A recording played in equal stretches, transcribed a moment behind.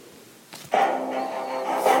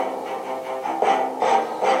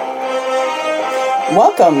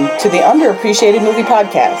Welcome to the Underappreciated Movie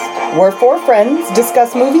Podcast, where four friends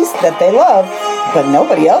discuss movies that they love, but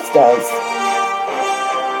nobody else does.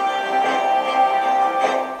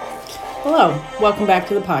 Hello, welcome back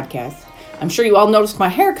to the podcast. I'm sure you all noticed my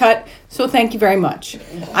haircut, so thank you very much.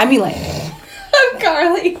 I'm Elaine. I'm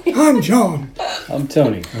Carly. I'm John. I'm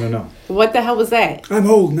Tony. I don't know. What the hell was that? I'm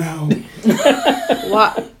old now.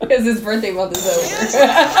 What? Because his birthday month is over.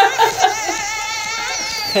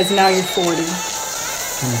 Because now you're 40.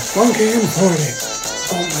 Funky and 40.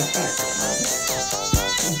 Oh, my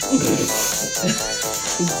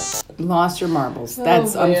back. Lost your marbles.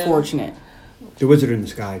 That's man. unfortunate. The Wizard in the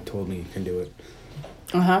Sky told me you can do it.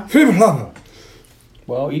 Uh-huh. Flip flopper.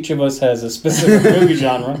 Well, each of us has a specific movie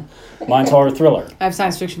genre. Mine's horror thriller. I have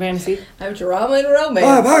science fiction fantasy. I have drama and romance.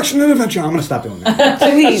 I have action and adventure. I'm going to stop doing that.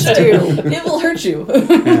 Please do. It will hurt you.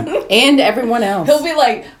 And everyone else. He'll be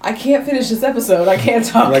like, I can't finish this episode. I can't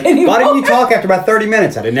talk Like, anymore. why didn't you talk after about 30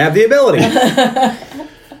 minutes? I didn't have the ability.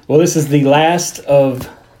 Well, this is the last of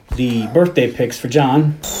the birthday picks for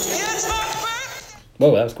John.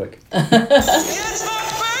 Whoa, that was quick. All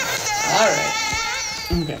right.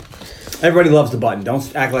 Okay. Everybody loves the button.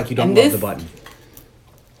 Don't act like you don't And love this- the button.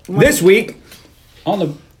 This week, On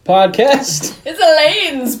the podcast, It's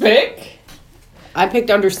Elaine's pick. I picked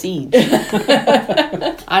Under Siege.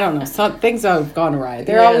 I don't know. Some things have gone awry.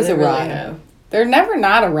 They're Yeah, always they really awry. have. They're never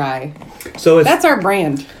not awry. so it's... That's our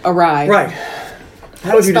brand, awry. Right.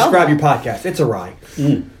 How would you spell describe that? your podcast? It's a rye.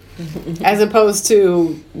 As opposed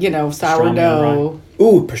to, sourdough.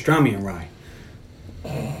 Ooh, pastrami and rye.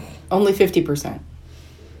 Only 50%.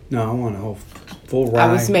 No, I want a whole full rye.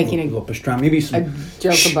 I was making a little pastrami. Maybe A some...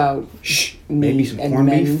 joke about Maybe meat some and corned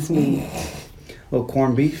beef. men's meat. A little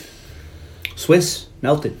corned beef. Swiss,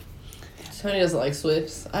 melted. Tony doesn't like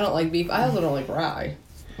Swifts. I don't like beef. I also don't like rye.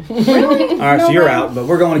 All right, so you're out, but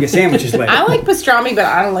we're going to get sandwiches later. I like pastrami, but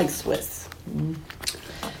I don't like Swiss.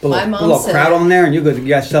 Put My a mom little said crowd on there, and you got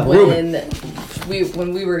yourself a Reuben.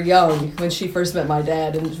 When we were young, when she first met my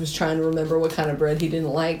dad and was trying to remember what kind of bread he didn't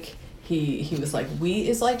like, he was like, wheat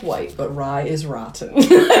is like white, but rye is rotten.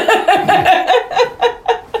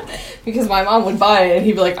 Because my mom would buy it, and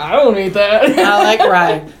he'd be like, I don't eat that. I like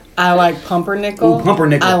rye. I like pumpernickel. Ooh,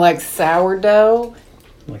 pumpernickel. I like sourdough.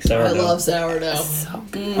 like I sourdough. love sourdough.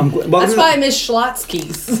 Welcome That's why I miss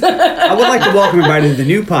Schlotzsky's. I would like to welcome everybody to the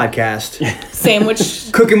new podcast,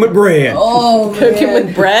 Sandwich Cooking with Bread. Oh, cooking man.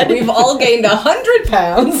 with bread. We've all gained 100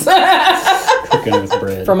 pounds. Cooking with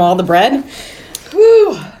bread. From all the bread.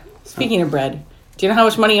 Whew. Speaking of bread, do you know how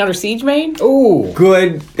much money Under Siege made? Ooh.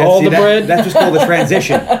 Good. All the bread? That's just called the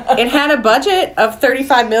transition. It had a budget of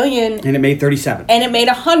 $35 million, And it made 37. and it made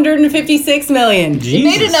 $156 million. It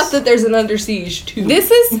Jesus. made enough that there's an Under Siege, too. This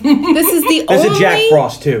is the There's only a Jack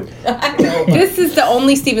Frost, too. This is the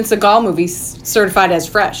only Steven Seagal movie certified as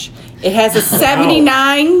fresh. It has a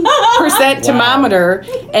 79% thermometer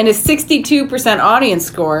and a 62% audience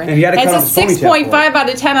score. And he had to cut has off a his ponytail 6.5 out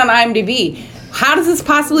of 10 on IMDb. How does this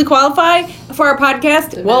possibly qualify for our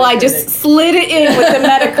podcast? Well, I just slid it in with the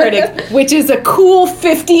Metacritic, which is a cool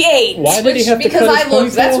 58. Why did he have to Because cut his I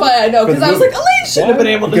looked, that's ponytail? why I know. Because For the I was like, movie. Elaine should have been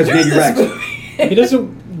able to Because do Navy this Rex. movie. He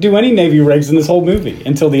doesn't do any Navy rigs in this whole movie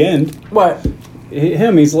until the end. What?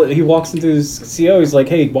 He walks into his CO. He's like,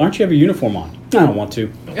 "Hey, why don't you have a uniform on?" I don't want to.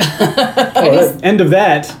 End of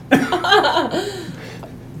that.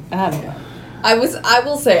 I don't know. I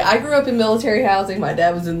will say, I grew up in military housing. My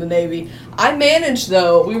dad was in the Navy. I managed,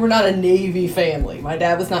 though, we were not a Navy family. My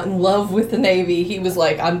dad was not in love with the Navy. He was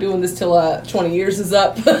like, I'm doing this till 20 years is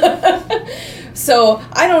up. So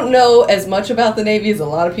I don't know as much about the Navy as a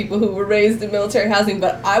lot of people who were raised in military housing,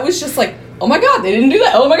 but I was just like, oh my God, they didn't do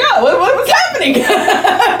that. Oh my God, what was happening?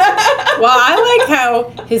 Well, I like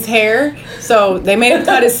how his hair, so they made him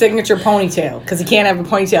cut his signature ponytail because he can't have a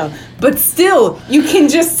ponytail. But still, you can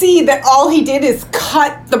just see that all he did is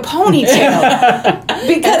cut the ponytail. Because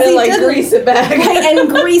And then, he like, doesn't- grease it back. and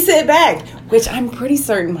grease it back. Which I'm pretty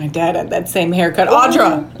certain my dad had that same haircut.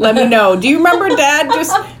 Audra, let me know. Do you remember Dad?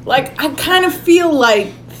 Just like, I kind of feel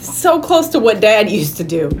like so close to what Dad used to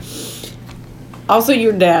do. Also,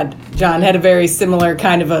 your dad, John, had a very similar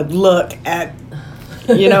kind of a look at,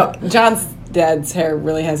 John's dad's hair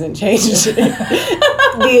really hasn't changed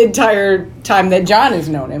the entire time that John has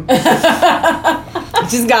known him. It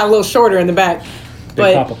just got a little shorter in the back. Big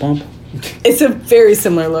But Papa Pump. it's a very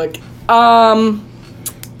similar look.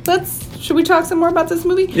 Should we talk some more about this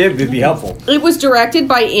movie? Yeah, it'd be helpful. It was directed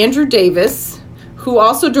by Andrew Davis, who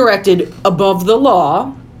also directed Above the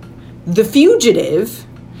Law, The Fugitive,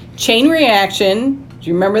 Chain Reaction. Do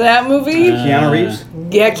you remember that movie? Keanu Reeves?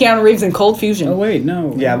 Yeah, Keanu Reeves in Cold Fusion. Oh wait,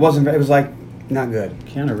 no. Yeah, it wasn't. It was like Not good.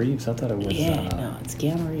 Keanu Reeves. I thought it was. Yeah, no, it's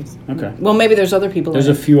Keanu Reeves. Okay. Well, maybe there's other people. There's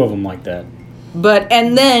in a few of them like that. But,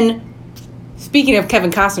 and then, speaking of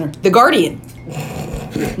Kevin Costner, The Guardian.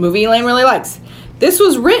 Movie Elaine really likes. This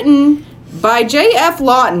was written by J.F.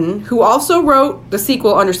 Lawton, who also wrote the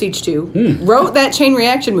sequel Under Siege 2, wrote that Chain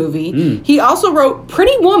Reaction movie. He also wrote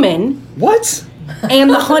Pretty Woman What? and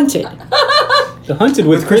The Hunted. The Hunted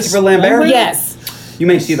with Christopher Lambert? Yes. You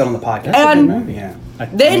may see that on the podcast. And Yeah.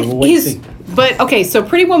 then we'll wait and see. but okay, so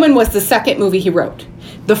Pretty Woman was the second movie he wrote.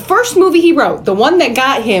 The first movie he wrote, the one that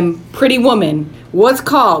got him Pretty Woman, was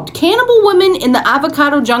called Cannibal Women in the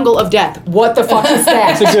Avocado Jungle of Death. What the fuck is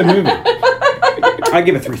that? It's a good movie. I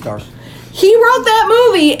give it 3 stars. He wrote that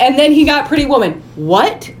movie and then he got Pretty Woman.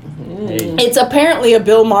 What? Hey. It's apparently a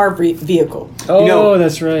Bill Maher vehicle. Oh, know,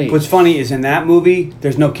 that's right. What's funny is in that movie,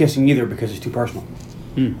 there's no kissing either because it's too personal.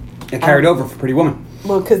 It carried over for Pretty Woman.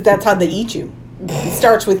 Well, because that's how they eat you. It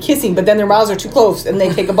starts with kissing, but then their mouths are too close and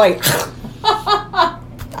they take a bite.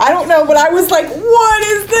 I don't know, but I was like, what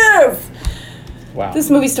is this? Wow. This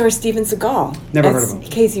movie stars Steven Seagal. Never heard as of him.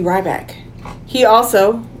 Casey Ryback. He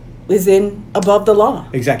also is in Above the Law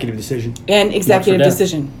Executive Decision. and Executive Death.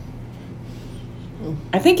 Decision.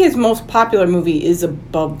 I think his most popular movie is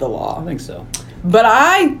Above the I Law. think so. But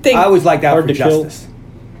I think I always liked Out Hard for to Kill. Justice,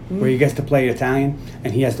 where he gets to play Italian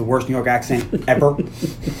and he has the worst New York accent ever.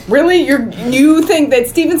 really you think that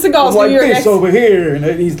Steven Seagal's New York accent- over here, and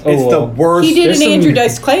it's the well, worst. He did There's an some- Andrew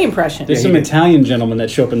Dice Clay impression. There's he some did. Italian gentlemen that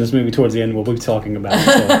show up in this movie towards the end we'll be talking about.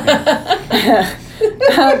 So, yeah.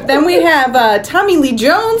 Then we have Tommy Lee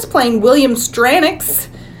Jones playing William Stranix.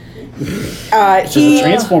 It's a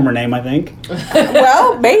Transformer name, I think.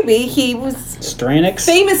 Well, maybe he was Stranix.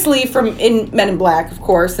 famously from in Men in Black, of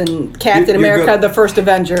course, and Captain Your America: go- The First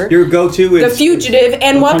Avenger, Your go-to The is Fugitive,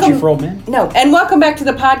 and No welcome. Country for Old Men. No, and welcome back to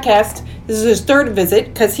the podcast. This is his third visit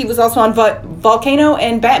because he was also on Volcano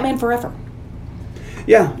and Batman Forever.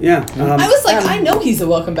 Yeah. I was like, I know he's a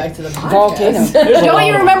welcome back to the podcast. Volcano. a Don't lot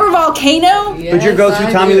you of remember Volcano? Yes, But your go-to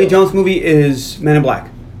I Tommy do. Lee Jones movie is Men in Black.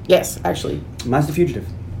 Yes, actually, Mine's The Fugitive.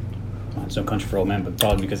 It's No Country for Old Men, but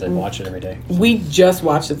probably because I watch it every day. we just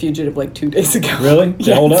watched The Fugitive like 2 days ago. Really? Does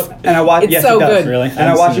it hold up? And I watched. It's Yes, so it does. good. Really? And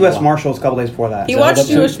I watched U.S. Marshals a couple days before that. He It hold watched up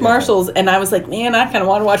too? Jewish Marshals, and I was like, man, I kind of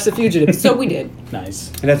want to watch The Fugitive. So we did. Nice.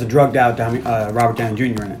 has a drugged out Robert Downey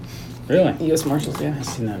Jr. in it. Really? U.S. Marshals, yeah. I've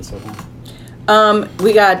seen that so far.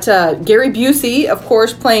 We got Gary Busey, of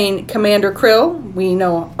course, playing Commander Krill. We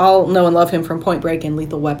all know and love him from Point Break and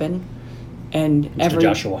Lethal Weapon, and Mr.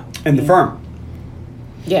 Joshua. And The Firm.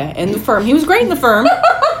 Yeah, and The Firm. He was great in The Firm.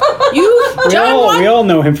 We all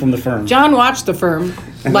know him from The Firm. John watched The Firm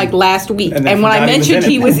like last week, And and, then when I forgot he was mentioned in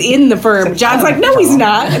it. he was in The Firm, John's like, "No, he's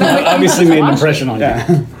not." And I'm like, Obviously made an Watch impression on you.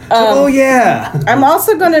 Yeah. Oh yeah. I'm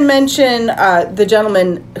also going to mention the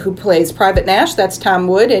gentleman who plays Private Nash. That's Tom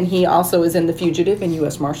Wood, and he also is in The Fugitive and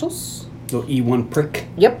U.S. Marshals. Little E1 prick.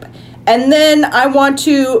 Yep. And then I want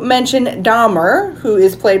to mention Dahmer, who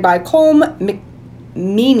is played by Colm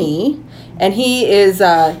McMeany, and he is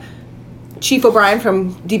Chief O'Brien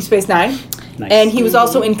from Deep Space Nine. Nice. And he was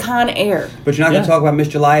also in Con Air. But you're not going Yeah. to talk about Miss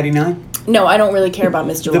July '89. No, I don't really care about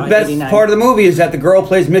Miss July The best 89. part of the movie is that the girl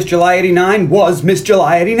plays Miss July '89 was Miss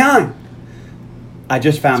July '89. I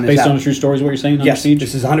just found this Based out. on a true story is what you're saying? Under Yes, Siege?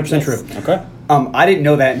 this is 100% true. Okay. I didn't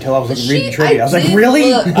know that until I was like, reading the trivia. I was like, did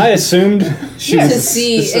really? look I assumed she to was...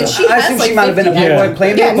 see, and she I has assume like she might have been a 50 Playboy Yeah.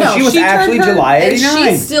 playmate, Yeah, but no, she was she turned actually her- July and '89.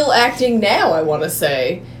 she's still acting now, I want to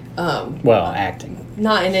say. Well, acting.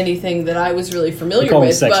 Not in anything that I was really We familiar call them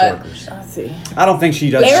with, sex but workers. Let's see. I don't think she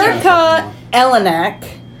does. Erica Eleniak,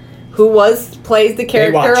 who plays the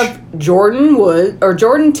character Baywatch. of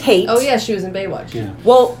Jordan Tate. oh yeah, she was in Baywatch. Yeah.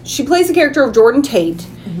 Well, she plays the character of Jordan Tate,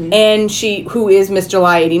 and who is Miss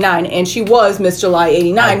July '89, and she was Miss July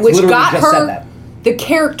 '89, I which literally got just said her that. the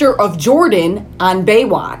character of Jordan on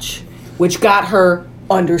Baywatch, which got her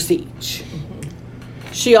Under Siege.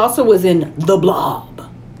 She also was in The Blob,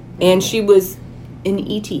 and she was in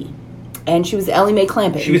E.T., and she was Ellie Mae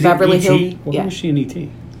Clampett She in was in Beverly E.T.? Hills. What Yeah, was she in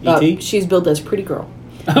E.T.? E.T.? she's billed as Pretty Girl.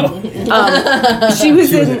 Oh. She was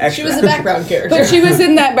She was in. an extra. She was a background character. But she was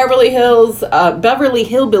in that Beverly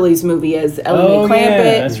Hillbillies movie as Ellie Oh, Mae Clampett.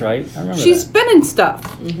 yeah, that's right. I remember She's that. been in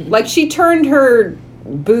stuff. Like, she turned her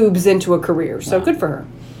boobs into a career, so good for her.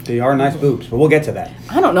 They are nice boobs, but we'll get to that.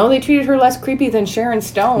 I don't know, they treated her less creepy than Sharon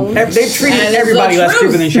Stone. They've treated And it's everybody the less truth.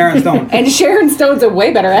 creepy than Sharon Stone. And Sharon Stone's a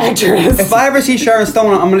way better actress. If I ever see Sharon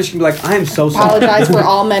Stone, I'm just gonna be like, I am so sorry. Apologize for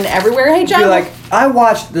all men everywhere. Hey, John. Be like, I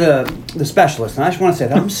watched the Specialist, and I just want to say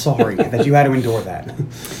that I'm sorry that you had to endure that.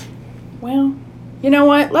 well, you know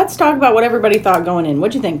what? Let's talk about what everybody thought going in.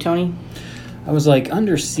 What'd you think, Tony? I was like,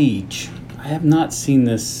 Under Siege. I have not seen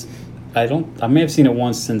this I may have seen it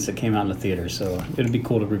once since it came out in the theater, so it'd be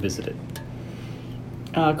cool to revisit it.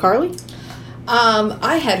 Carly?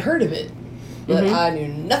 I had heard of it, but I knew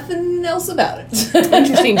nothing else about it.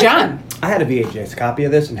 Interesting. John? I had a VHS copy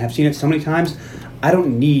of this and have seen it so many times. I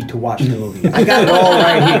don't need to watch the movie. I got it all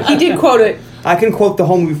right here. He did quote it. I can quote the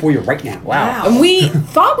whole movie for you right now. Wow. And we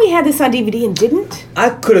thought we had this on DVD and didn't.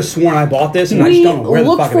 I could have sworn I bought this, and I just We don't know where the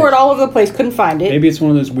looked fuck for it it is. all over the place, couldn't find it. Maybe it's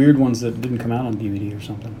one of those weird ones that didn't come out on DVD or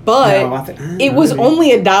something. But No, I think- it was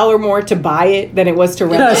only $1 more to buy it than it was to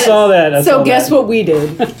rent I it. saw that. So guess what we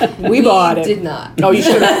did? We bought it. Did not. Oh, you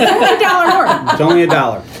should have. $1 more. It's only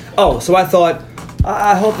 $1. Oh, so I thought,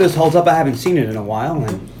 I hope this holds up. I haven't seen it in a while,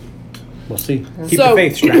 and We'll see. keep So- the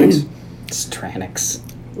faith, Stranx. Stranix.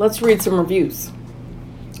 Let's read some reviews.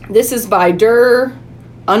 This is by Dur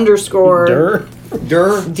underscore Dur?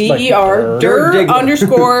 Der. DER Dur Dur Diggler.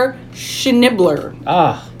 underscore Schnibbler.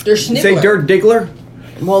 Ah. They're You Schnibbler. say Dirt Diggler?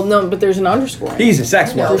 Well, no, but there's an underscore. He's a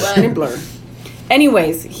sex No, worker. but- Schnibbler.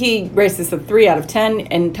 Anyways, he rates this a 3 out of 10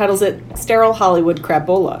 and titles it Sterile Hollywood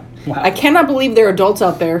Crapola. Wow. I cannot believe there are adults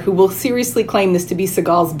out there who will seriously claim this to be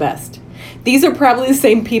Seagal's best. These are probably the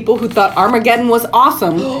same people who thought Armageddon was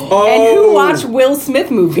awesome and who watch Will Smith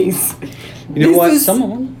movies. You know This what? is- Some of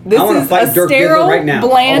them. This I wanna is fight a Dirk Diggler sterile, right now.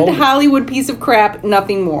 bland Oh. Hollywood piece of crap,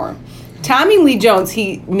 nothing more. Tommy Lee Jones,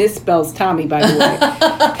 he misspells Tommy, by the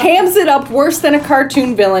way, hams it up worse than a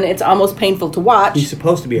cartoon villain. It's almost painful to watch. He's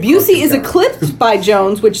supposed to be a Busey cartoon is character. eclipsed by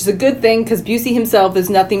Jones, which is a good thing because Busey himself is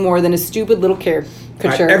nothing more than a stupid little caricature. All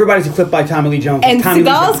right, everybody's eclipsed by Tommy Lee Jones. And Tommy Lee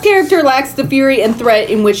Seagal's Jones. character lacks the fury and threat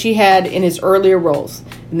in which he had in his earlier roles.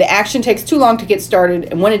 And the action takes too long to get started,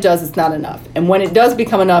 and when it does, it's not enough. And when it does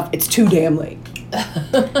become enough, it's too damn late.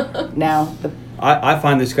 Now, I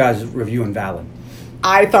find this guy's review invalid.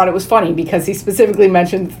 I thought it was funny because he specifically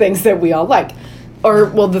mentioned things that we all like. Or,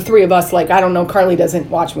 well, the three of us, like, I don't know, Carly doesn't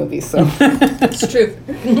watch movies, so. It's true.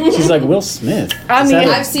 She's like Will Smith. I Is mean,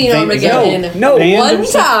 that I've seen Armageddon No, Band one of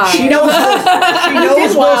some- time. She knows. She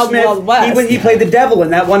knows Will Wild Smith. Wild West. He played the devil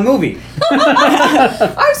in that one movie.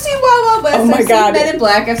 I've seen Wild Wild West. Oh my I've God. seen Men in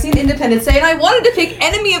Black. I've seen Independence Day, and I wanted to pick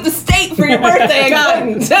Enemy of the State for your birthday. I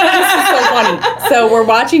couldn't. This is so funny. So we're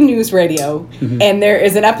watching news radio, and there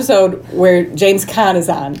is an episode where James Caan is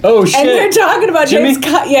on. Oh, shit. And they're talking about Jimmy? James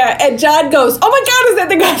Caan. Yeah, and John goes, "Oh my God, is that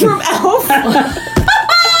the guy from Elf?"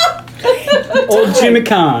 Old Jimmy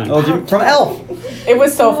Caan. Oh, dude, from Elf. It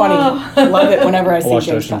was so funny. I love it whenever I I see watched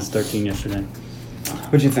James Ocean's Caan. 13 yesterday.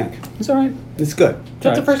 What'd you think? It's all right. It's good. That's the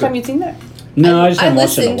Alright, first good. time you'd seen that. No, I just I haven't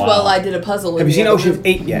watched it in a listened while. while I did a puzzle. Have you seen Ocean's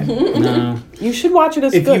 8 yet? No. You should watch it.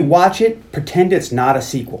 It's If good. you watch it, pretend it's not a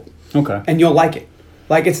sequel, Okay. and you'll like it.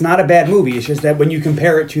 Like, it's not a bad movie. It's just that when you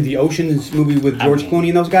compare it to the Ocean's movie with George Clooney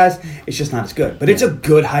and those guys, it's just not as good. But it's a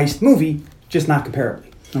good heist movie, just not comparably.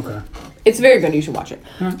 Okay. It's very good. You should watch it.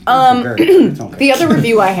 It's very- it's okay. The other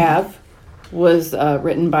review I have was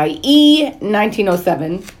written by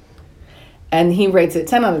E1907, and he rates it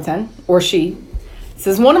 10 out of 10, or she.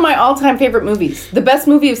 Says, one of my all-time favorite movies. The best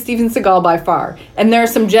movie of Steven Seagal by far. And there are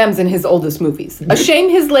some gems in his oldest movies. A shame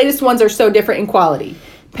his latest ones are so different in quality.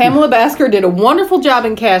 Pamela Basker did a wonderful job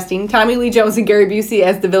in casting. Tommy Lee Jones and Gary Busey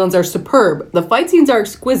as the villains are superb. The fight scenes are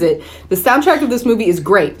exquisite. The soundtrack of this movie is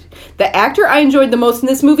great. The actor I enjoyed the most in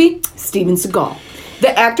this movie, Steven Seagal.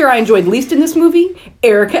 The actor I enjoyed least in this movie,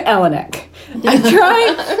 Erica Elenick. I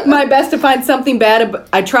tried my best to find something bad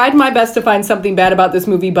about this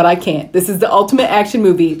movie, but I can't. This is the ultimate action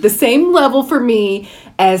movie. The same level for me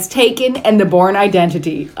as Taken and The Bourne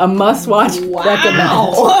Identity. A must-watch recommend.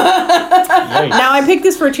 Now, I picked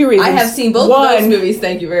this for two reasons. I have seen both of those movies.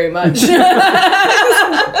 Thank you very much.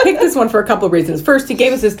 Picked this one for a couple of reasons. First, he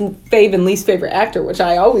gave us his fave and least favorite actor, which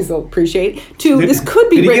I always appreciate. Two, this could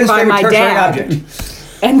be Did he written get his by favorite my tertiary dad. object?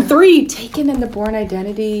 And three, Taken and The Bourne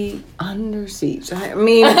Identity under siege. I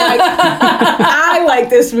mean, I like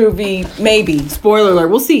this movie. Maybe. Spoiler alert.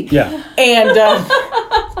 We'll see. Yeah. And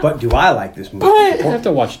But do I like this movie? I have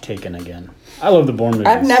to watch Taken again. I love the Bourne movies.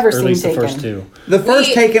 I've never or seen at least Taken. the first two. The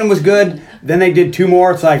first Taken was good. Then they did two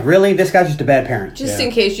more. It's like, really? This guy's just a bad parent. Just Yeah.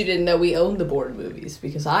 in case you didn't know, we own the Bourne movies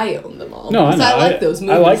because I own them all. No, I Because know. I like those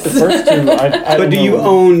movies. I like the first two. I But do you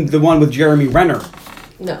own the one with Jeremy Renner?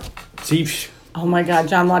 No. See, oh my God,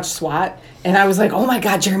 John watched SWAT. And I was like, oh my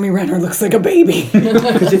God, Jeremy Renner looks like a baby.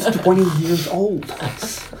 because it's 20 years old.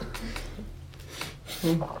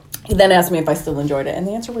 He then asked me if I still enjoyed it. And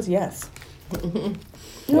the answer was yes.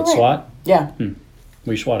 What, SWAT? Yeah.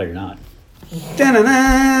 Were you SWAT or you're not?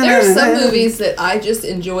 There are some movies that I just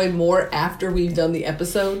enjoy more after we've done the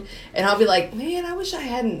episode, and I'll be like, man, I wish I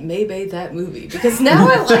hadn't maybayed that movie because now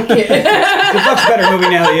I like it. It's a much better movie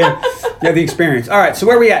now that you have the experience. All right, so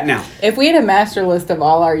where are we at now? If we had a master list of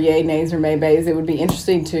all our yay, nays, or maybays, it would be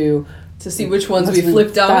interesting to see which ones we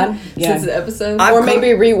flipped on Yeah. since the episode. or maybe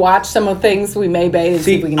rewatch some of the things we maybe.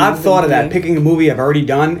 See, if we can I've thought of that, yay. picking a movie I've already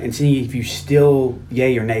done and seeing if you still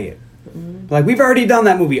yay or nay it. Like, we've already done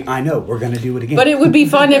that movie. I know, we're going to do it again. But it would be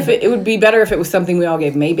fun if it would be better if it was something we all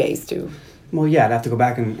gave maybays to. Well, yeah, I'd have to go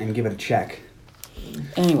back and give it a check.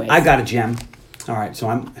 Anyways. I got a gem. All right,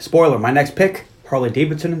 so spoiler, my next pick, Harley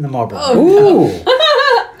Davidson and the Marlboro. Ooh.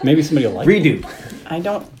 Maybe somebody will like it. Redo.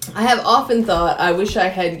 I have often thought I wish I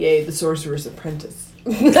had yay The Sorcerer's Apprentice.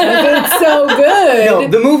 It's so good. No,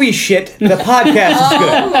 the movie's shit. The podcast is good.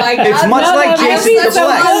 Oh my God, It's much no, like that Jason movie's Triple so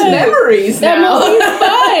X. good. Memories That now. movie's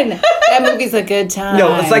fun. That movie's a good time.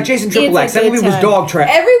 No, it's like Jason Triple X. It's a That good movie was time. dog trash.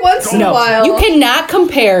 Every once in a while. You cannot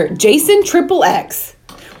compare Jason Triple X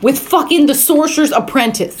with fucking The Sorcerer's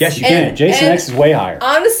Apprentice. Yes, you And- can. Jason and- X is way higher.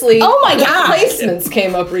 Honestly, Oh my gosh. replacements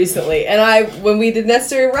came up recently, and when we did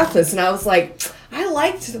Necessary Roughness, and I was like, I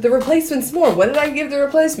liked the replacements more. What did I give the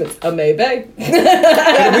replacements? A maybe. If we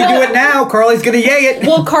do it now, Carly's going to yay it.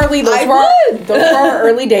 Well, Carly, those were our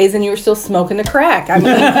early days, and you were still smoking the crack. I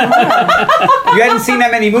mean, come on. You hadn't seen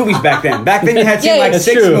that many movies back then. Back then, you had seen Yeah, like that's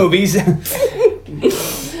 6 true. movies.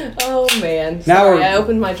 Oh man! Now Sorry, we're- I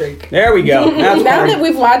opened my drink. There we go. That's Now party. that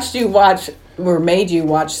we've watched you watch, or made you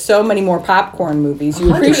watch so many more popcorn movies,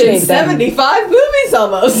 you appreciate them. 175 movies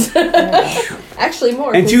almost. Actually,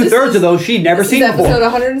 more. And 2/3 of those she'd never This is seen episode before.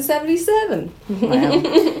 177.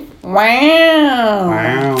 Wow.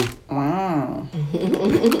 Wow. Wow.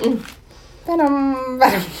 Venom.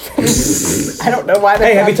 I don't know why.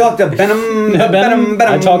 Hey, have you talked to Venom? Venom?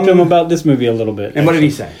 I talked to him about this movie a little bit. And what did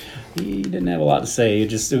he say? He didn't have a lot to say.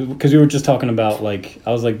 Because we were just talking about, like,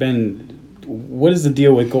 I was like, Ben, what is the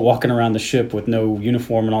deal with walking around the ship with no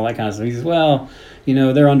uniform and all that kind of stuff? He says, well,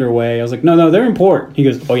 they're underway. I was like, no, they're in port. He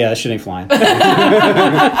goes, oh yeah, that shit ain't flying.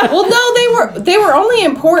 Well, no, they were only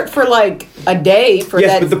in port for like a day for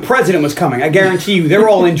Yes, that. but the president was coming. I guarantee you, they were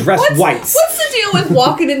all in dress whites. What's the deal with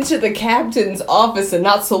walking into the captain's office and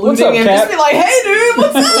not saluting up, him? Cap? Just be like, hey, dude,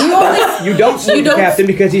 what's up? You don't salute the captain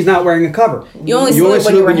because he's not wearing a cover. You only salute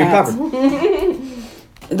when when you're you're hats. covered.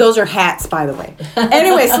 Those are hats, by the way.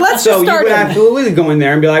 Anyway, so let's So just you start. would absolutely go in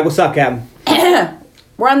there and be like, "What's up, Captain?"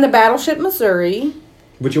 We're on the battleship Missouri.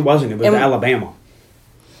 Which it wasn't. It was And- Alabama,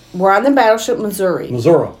 We're on the battleship Missouri,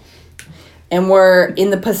 Missouri. and we're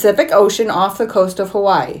in the Pacific Ocean off the coast of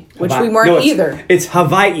Hawaii, which we weren't No, it's- either It's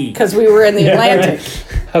Hawaii. because we were in the Atlantic.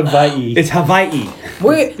 Hawaii. It's Hawaii.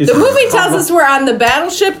 The movie tells us we're on the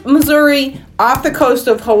battleship Missouri off the coast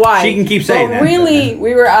of Hawaii. She can keep saying but that. really,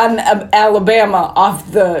 we were on Alabama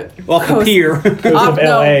off the Off the coast. pier. Coast Off- of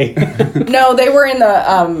L.A. No, they were in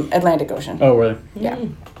the Atlantic Ocean. Oh, really? Yeah.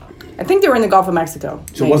 I think they were in the Gulf of Mexico.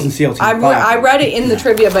 So it wasn't CLT I 5. read it in the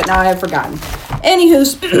trivia, but now I have forgotten.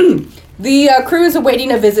 Anywho's, the crew is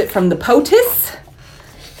awaiting a visit from the POTUS.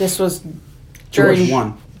 This was George during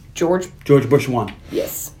won. George. George Bush won.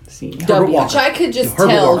 Yes. Herbert W. Walker. Which I could just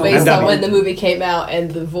Herbert tell Walker. based on MW. when the movie came out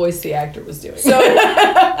and the voice the actor was doing. So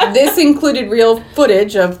this included real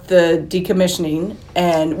footage of the decommissioning,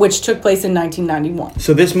 and which took place in 1991.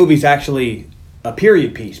 So this movie's actually a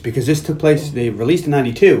period piece because this took place. They released in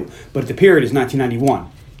 '92, but the period is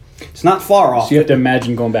 1991. It's not far off. So you have to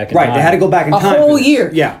imagine going back in Right, time. they had to go back in A time. whole for this.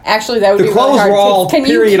 year. Yeah. Actually, that would The be really clothes hard. were all Can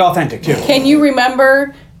period you, authentic too. Can you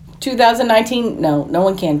remember 2019? No, no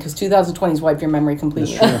one can because 2020's wiped your memory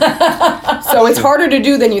completely. So it's harder to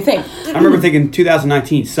do than you think. I remember thinking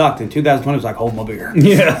 2019 sucked, and 2020 was like, hold my beer.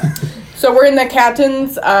 Yeah. So we're in the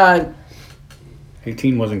captain's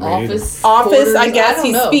 18 wasn't great either. Office. office. quarters, I guess don't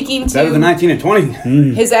he's know. speaking Better than to 19 and 20.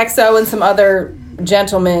 his XO and some other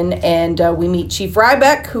gentlemen, and we meet Chief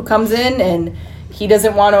Rybeck, who comes in, and he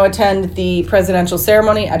doesn't want to attend the presidential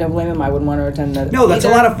ceremony. I don't blame him. I wouldn't want to attend that. No, that's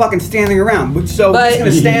either. a lot of fucking standing around. So But he's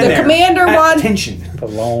going to stand the there. commander at won- attention. The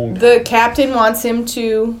long. The captain wants him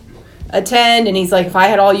to attend, and he's like, if I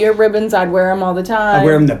had all your ribbons, I'd wear them all the time. I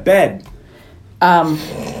wear him to bed.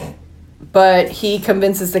 But he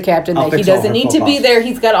convinces the captain I'll that he fix all doesn't her need to be faux there.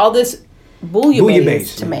 He's got all this bouillabaisse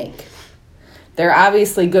Bouillabaisse, to yeah. make. They're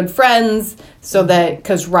obviously good friends, so that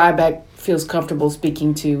because Rybeck feels comfortable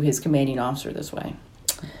speaking to his commanding officer this way.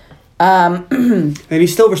 And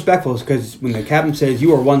he's still respectful because when the captain says,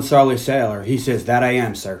 "You are one sorry sailor," he says, "That I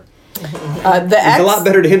am, sir." It's a lot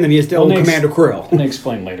better to him than he is to old next- Commander Krill. I'm going to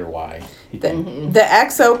explain later why. The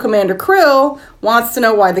XO Commander Krill wants to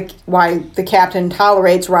know why the captain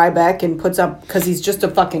tolerates Rybeck and puts up because he's just a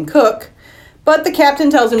fucking cook. But the captain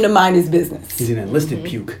tells him to mind his business. He's an enlisted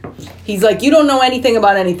puke. He's like, you don't know anything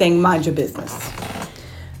about anything, mind your business.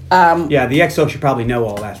 Yeah, the XO should probably know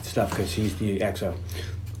all that stuff because he's the XO.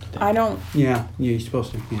 I don't... Yeah, he's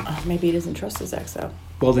supposed to. Yeah. Maybe he doesn't trust his XO.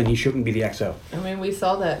 Well, then he shouldn't be the XO. I mean, we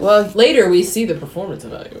saw that. Well- Later we see the performance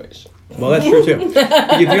evaluation. Well, that's true too.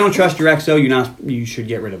 If you don't trust your XO, you should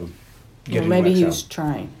get rid of him. Get Well, a new maybe he XO. was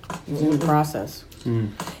trying. He was in the process.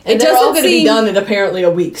 And It they're all doesn't going to be seem- done in apparently a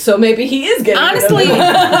week, so maybe he is getting Honestly, rid of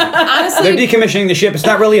them. They're honestly, decommissioning the ship. It's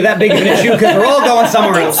not really that big of an issue because we're all going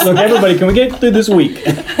somewhere else. Look, everybody, can we get through this week?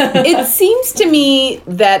 it seems to me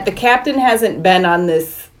that the captain hasn't been on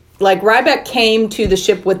this. Like, Ryback came to the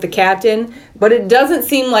ship with the captain, but it doesn't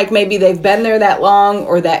seem like maybe they've been there that long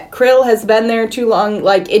or that Krill has been there too long.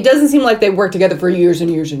 Like, it doesn't seem like they've worked together for years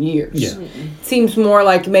and years and years. Yeah. It seems more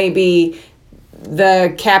like maybe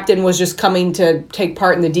the captain was just coming to take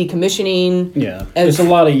part in the decommissioning. Yeah. As- There's a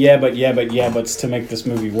lot of yeah, buts to make this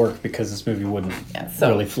movie work because this movie wouldn't so-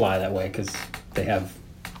 really fly that way because they have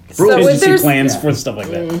So if contingency there's- plans for stuff like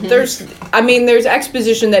that. There's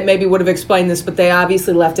exposition that maybe would have explained this, but they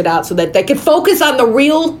obviously left it out so that they could focus on the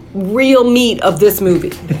real meat of this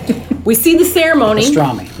movie. We see the ceremony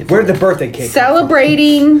Pastrami. Where did the birthday cake come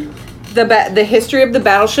celebrating the history of the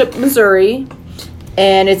battleship Missouri,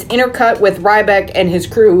 and it's intercut with Ryback and his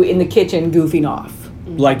crew in the kitchen goofing off.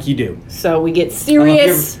 from? Like you do. So we get I don't know if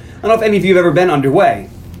serious. I don't know if any of you have ever been underway.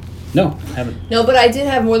 No, haven't. No, but I did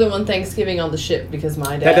have more than one Thanksgiving on the ship because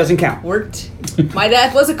my dad That doesn't count. worked. My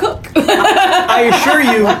dad was a cook. I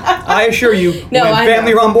assure you, No, when I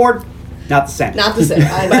family know. are on board, not the same. Not the same.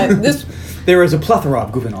 But this There is a plethora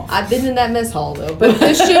of goofing off. I've been in that mess hall though. but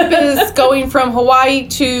this ship is going from Hawaii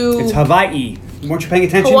to It's Hawaii. Weren't you paying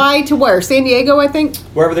attention? Hawaii to where? San Diego, I think.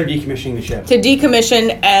 Wherever they're decommissioning the ship. To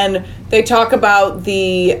decommission, and they talk about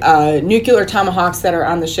the nuclear tomahawks that are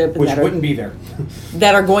on the ship and Which that are, wouldn't be there.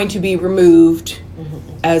 that are going to be removed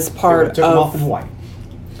as part Took them off in of. Hawaii.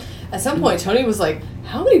 At some point, Tony was like,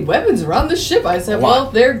 "How many weapons are on this ship?" I said, A lot.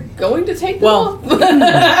 "Well, they're going to take them Well,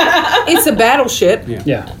 off." It's a battleship,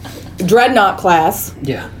 Yeah. dreadnought class.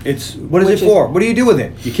 Yeah. It's what is Which it is- for? What do you do with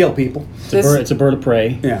it? You kill people. It's a bird of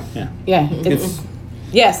prey. Yeah. Yeah. Yeah,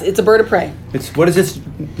 yes, it's a bird of prey. It's what is its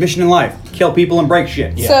mission in life? Kill people and break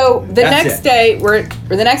shit. Yeah. So the That's next it. day,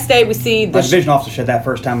 the next day we see My the division officer said that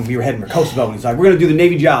first time we were heading for Kosovo, and he's like, "We're gonna do the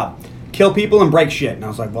Navy job, kill people and break shit." And I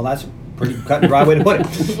was like, "Well, that's a pretty cut and dry way to put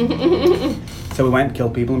it." So we went and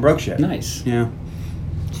killed people and broke shit. Nice. Yeah.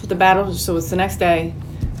 the battle. So it's the next day.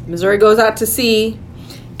 Missouri goes out to sea,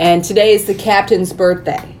 and today is the captain's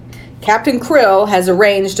birthday. Captain Krill has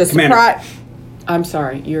arranged a Commander. surprise. I'm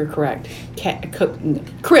sorry, you're correct.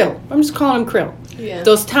 Krill. I'm just calling him Krill. Yeah.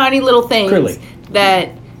 Those tiny little things Krilly. that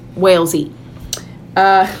whales eat.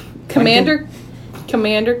 Commander Krill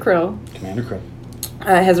Commander Krill.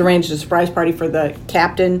 has arranged a surprise party for the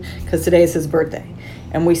captain because today is his birthday.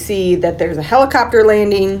 And we see that there's a helicopter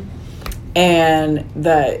landing, and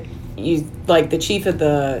the chief of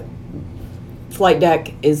the flight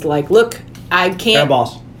deck is like, "Look, I Air can't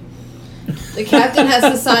boss. The captain has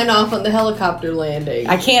to sign off on the helicopter landing.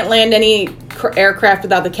 I can't land any aircraft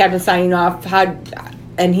without the captain signing off."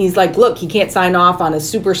 And he's like, "Look, he can't sign off on a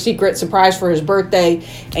super secret surprise for his birthday."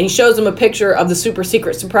 And he shows him a picture of the super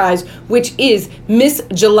secret surprise, which is Miss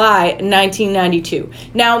July 1992.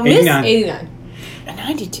 Now, Miss 89. 89.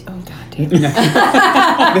 92. Oh God damn.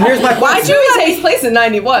 But here's my Why'd question. you It takes place in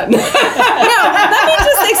 91. No, let me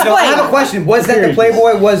just explain. No, I have a question. Was that the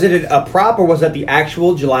Playboy? Was it a prop, or was that the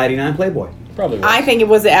actual July '89 Playboy? Probably. Was. I think it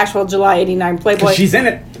was the actual July 89 Playboy. 'Cause she's in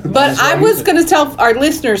it. But I was going to tell our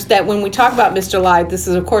listeners that when we talk about Miss July, this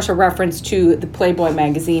is, of course, a reference to the Playboy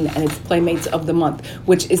magazine and its Playmates of the Month,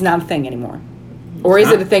 which is not a thing anymore. Or is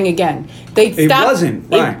not? it a thing again? They It stopped.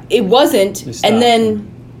 wasn't, right. It wasn't. They stopped, And then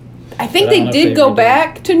I think But I they don't know if did they go redid it.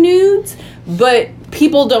 back to nudes, but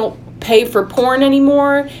people don't pay for porn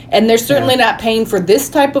anymore. And they're certainly Yeah. not paying for this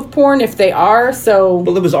type of porn if they are. So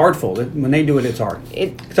Well, it was artful. When they do it, it's art.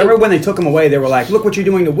 it. Because I remember when they took him away, they were like, "Look what you're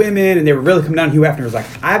doing to women," and they were really coming down. Hugh Hefner was like,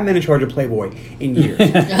 "I haven't been in charge of Playboy in years. You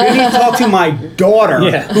need to talk to my daughter,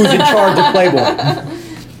 Yeah. who's in charge of Playboy."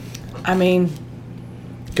 I mean,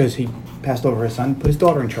 Because he passed over his son, put his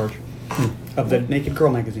daughter in charge of the Naked Girl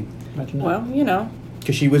magazine. Imagine that. well, you know,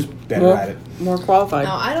 Because she was better at it. more qualified.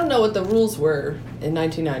 Now, I don't know what the rules were in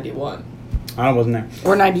 1991, I wasn't there.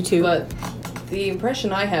 Or 92. but the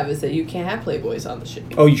impression I have is that you can't have Playboys on the ship.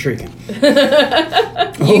 Oh, you sure you can.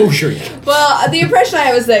 Oh, sure you can. Well, the impression I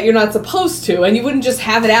have is that you're not supposed to, and you wouldn't just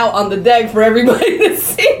have it out on the deck for everybody to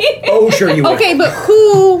see. Oh, sure you would. Okay, but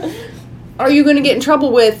who are you going to get in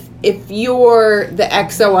trouble with if you're the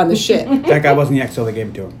XO on the ship? That guy wasn't the XO that gave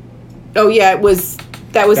it to him. Oh yeah, it was.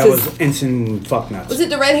 That was That his. was Ensign Fucknuts. Was it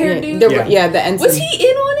the red-haired dude? Yeah. The ensign. Was he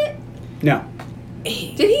in on it? No.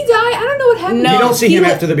 Did he die? I don't know what happened. No. You don't see he him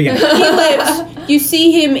li- after the beginning. He lives. You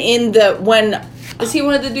see him in the when Is he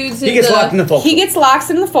one of the dudes? He gets locked in the forecastle. he gets locked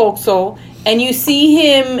in the forecastle, and you see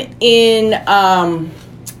him in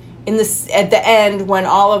this at the end when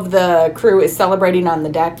all of the crew is celebrating on the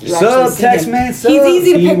deck. You actually Sup, see Tex him. Man, sup? He's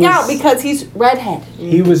easy to He pick was- out because he's redhead.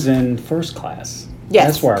 He was in First Class. Yes.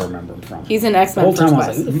 That's where I remember him from. He's in the X-Men whole time First I was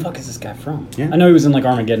Class. like, who the fuck is this guy from? Yeah. I know he was in like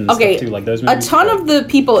Armageddon and Okay, stuff too, like those a movies. ton but- of the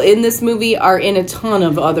people in this movie are in a ton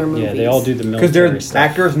of other movies. Yeah, they all do the Because military they're stuff.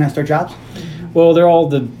 actors and that's their jobs? Well, they're all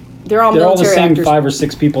the They're all the military same actors. 5 or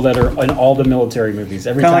 6 people that are in all the military movies.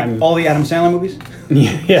 Every Kind of time, like all the Adam Sandler movies?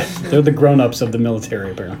 yeah, they're the grown-ups of the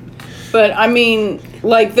military apparently. But I mean,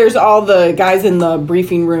 like, there's all the guys in the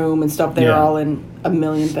briefing room and stuff. They're Yeah. all in a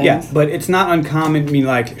million things. Yeah, but it's not uncommon. I mean,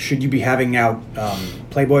 like, should you be having out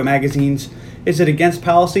Playboy magazines? Is it against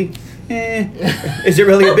policy? Is it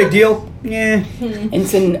really a big deal? Yeah.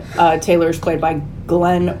 Ensign Taylor is played by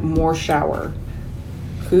Glenn Morshower,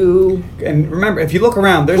 who And remember, if you look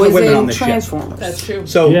around, there's was no women on in this ship. Transformers. That's true.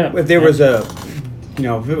 So Yeah. if there was a,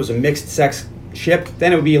 if it was a mixed sex ship,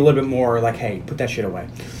 then it would be a little bit more like, hey, put that shit away.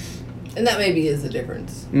 And that maybe is the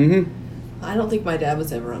difference. Mm-hmm. I don't think my dad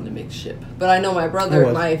was ever on the mixed ship, but I know my I brother,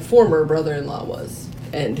 was. my former brother-in-law was,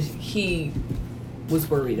 and he was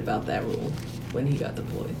worried about that rule when he got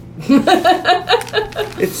deployed.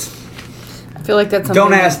 It's I feel like that's something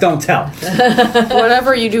don't ask, don't tell.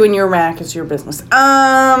 Whatever you do in your Iraq is your business.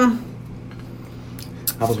 I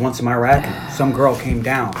was once in Iraq and some girl came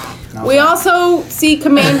down. And I was We like- also see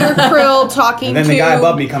Commander Krill talking And then to the guy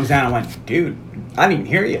above me comes down and went, dude, I didn't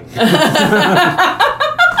even hear you.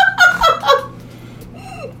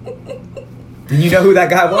 And you know who that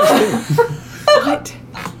guy was too? What?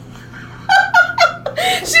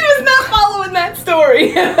 She was not following that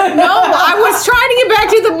story. No, I was trying to get back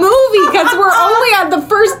to the movie because we're only at the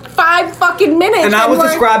first 5 fucking minutes. And I was we're-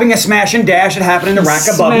 describing a smash and dash that happened in the rack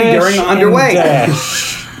above me Smash during and underway.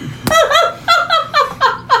 dash.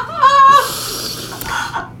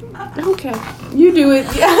 Okay, you do it.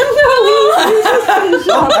 Yeah,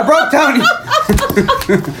 I broke Tony.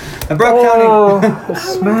 I broke Tony.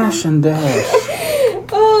 Smash and dash.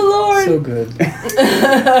 Oh Lord. So good.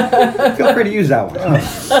 Feel free to use that one.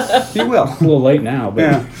 You will. A little late now, but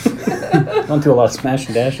Yeah. I don't do a lot of smash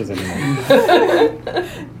and dashes anymore.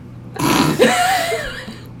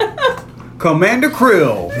 Commander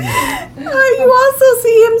Krill. You also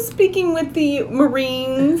see him speaking with the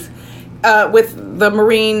Marines, with the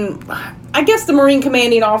Marine, I guess the Marine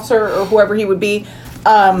commanding officer or whoever he would be.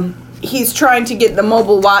 He's trying to get the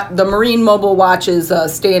Marine mobile watches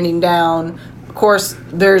standing down. Of course,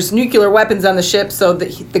 there's nuclear weapons on the ship, so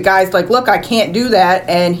the guy's like, "Look, I can't do that,"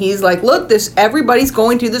 and he's like, "Look, everybody's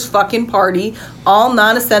going to this fucking party. All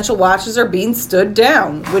non-essential watches are being stood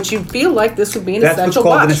down," which you'd feel like this would be an That's what's essential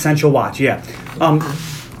called watch. an essential watch, yeah.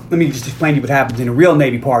 Let me just explain to you what happens in a real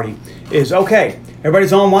Navy party. Is, okay,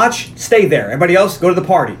 everybody's on watch, stay there. Everybody else, go to the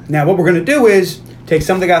party. Now, what we're going to do is take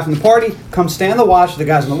some of the guys from the party, come stand on the watch, the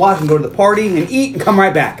guys on the watch, and go to the party and eat and come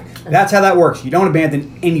right back. That's how that works. You don't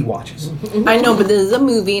abandon any watches. I know, but this is a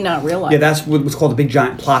movie, not real life. Yeah, that's what's called a big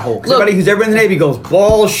giant plot hole. 'Cause Look, everybody who's ever in the Navy goes,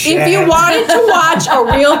 bullshit. If you wanted to watch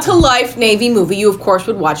a real-to-life Navy movie, you, of course,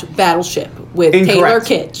 would watch Battleship with Taylor Incorrect.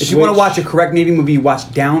 Kitsch. If you want to watch a correct Navy movie, you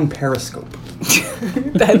watch Down Periscope,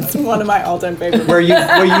 That's one of my all-time favorites. where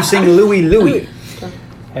you sing Louie Louie.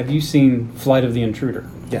 Have you seen Flight of the Intruder?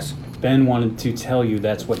 Yes. Ben wanted to tell you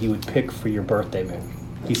that's what he would pick for your birthday movie.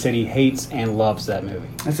 He said he hates and loves that movie.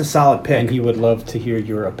 That's a solid pick. And he would love to hear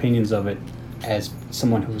your opinions of it as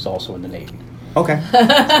someone who was also in the Navy. Okay. He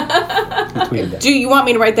tweeted that. Do you want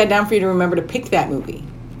me to write that down for you to remember to pick that movie?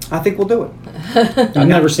 I think we'll do it. I've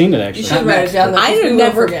never seen it, actually. You should write it down. I I never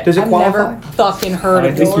never forget. Does it I've qualify? never fucking heard I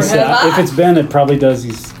of think it. he said, have I. if it's Ben, it probably does.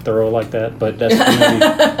 He's thorough like that, but that's the movie.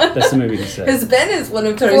 That's the movie he said. Because Ben is one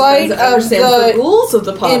of Tony's Flight friends that of understands the the rules of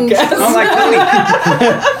the podcast. I'm like,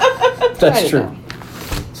 Tony. That's I true. know.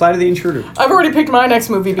 Flight of the Intruder. I've already picked my next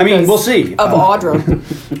movie I because mean, we'll see. of Audra.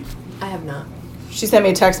 I have not. She sent me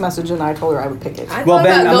a text message and I told her I would pick it. I Well, thought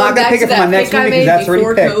Ben, about I'm not going gonna back pick to it for my that next pick I movie because made that's already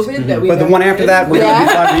before picked. COVID that we But the never one after did. that, we're going to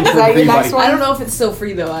be Flight of the Is Intruder that your for next everybody. one? I don't know if it's still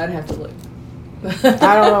free though. I'd have to look.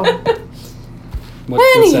 I don't know.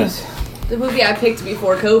 What's Anyways. that? The movie I picked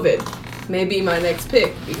before COVID may be my next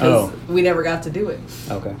pick because Oh. we never got to do it.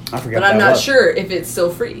 Okay. I forgot But I'm that not was. sure if it's still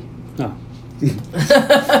free. Oh. Ensign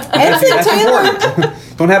That's Taylor. important.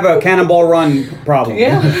 Don't have a cannonball run problem.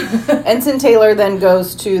 Ensign Taylor then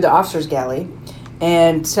goes to the officers' galley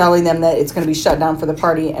and telling them that it's going to be shut down for the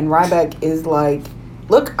party. And Ryback is like,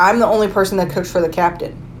 look, I'm the only person that cooks for the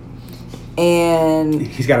captain. And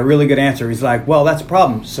He's got a really good answer. He's like, well, that's a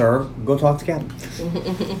problem, sir. Go talk to Captain.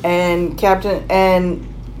 and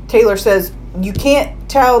Taylor says, you can't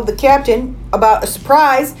tell the captain about a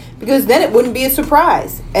surprise because then it wouldn't be a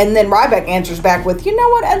surprise. And then Ryback answers back with, you know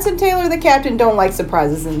what, Ensign Taylor, the captain don't like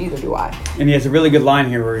surprises, and neither do I. And he has a really good line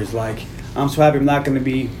here where he's like, I'm so happy I'm not going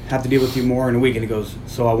to have to deal with you more in a week. And he goes,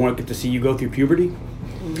 so I won't get to see you go through puberty?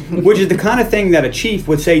 Which is the kind of thing that a chief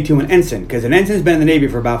would say to an ensign, because an ensign's been in the Navy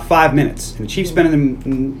for about 5 minutes, and the chief's been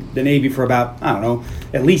in the Navy for about, I don't know,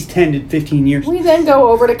 at least 10 to 15 years. We then go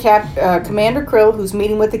over to Commander Krill, who's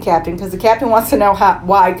meeting with the captain, because the captain wants to know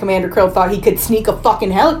why Commander Krill thought he could sneak a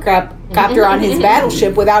fucking helicopter on his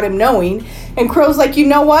battleship without him knowing. And Krill's like, you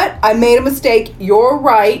know what? I made a mistake. You're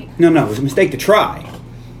right. No, it was a mistake to try.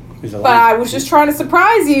 But I was just trying to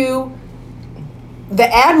surprise you. The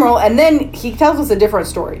Admiral, and then he tells us a different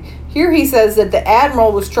story. Here he says that the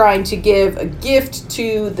Admiral was trying to give a gift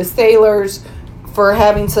to the sailors for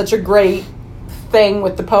having such a great thing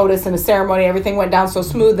with the POTUS and the ceremony. Everything went down so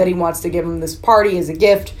smooth that he wants to give them this party as a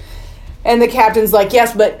gift. And the captain's like,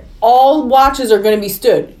 yes, but all watches are going to be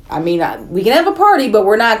stood. I mean, we can have a party, but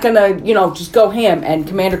we're not going to, just go ham. And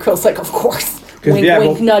Commander Krill's like, of course. Wink,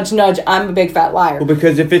 wink, nudge, nudge. I'm a big fat liar. Well,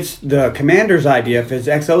 because if it's the commander's idea, if it's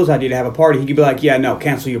XO's idea to have a party, he could be like, yeah, no,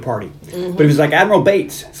 cancel your party. Mm-hmm. But if it's like Admiral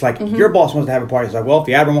Bates, it's like, your boss wants to have a party. It's like, well, if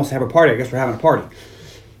the Admiral wants to have a party, I guess we're having a party.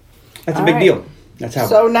 That's a big deal. That's how.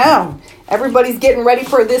 So now, everybody's getting ready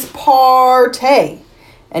for this party.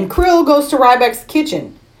 And Krill goes to Ryback's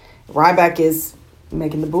kitchen. Ryback is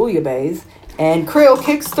making the bouillabaisse. And Krill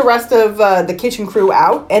kicks the rest of the kitchen crew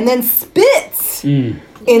out and then spits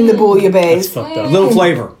in the bouillabaisse. That's fucked up. Little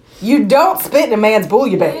flavor. You don't spit in a man's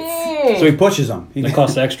bouillabaisse. So he pushes them. It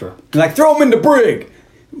costs extra. He's like, throw him in the brig.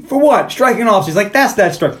 For what? Striking an officer. He's like, that's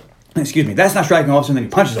strike. Excuse me, that's not striking an officer. And then he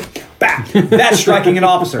punches him. Bam! That's striking an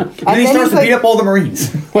officer. And then he starts to beat up all the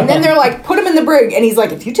Marines. And then they're like, put him in the brig. And he's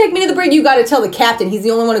like, if you take me to the brig, you got to tell the captain. He's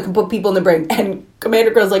the only one who can put people in the brig. And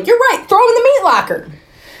Commander Krill's like, you're right. Throw him in the meat locker.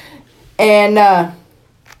 And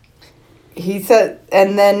he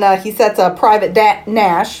sets a Private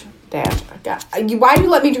Nash. God, why do you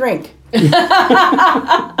let me drink?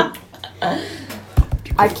 I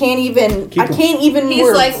can't even. He's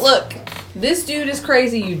words. like, look, this dude is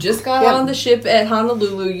crazy. You just got on the ship at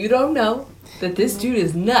Honolulu. You don't know that this dude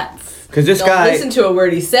is nuts. Because this don't guy. Listen to a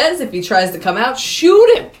word he says. If he tries to come out,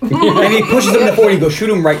 shoot him. And he pushes him in the forward. He goes, shoot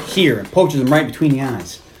him right here, and poaches him right between the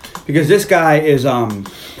eyes. Because this guy is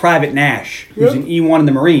Private Nash, who's an E1 in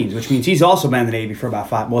the Marines, which means he's also been in the Navy for about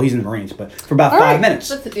 5. Well, he's in the Marines, but for about 5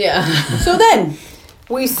 minutes. Yeah. So then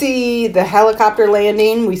we see the helicopter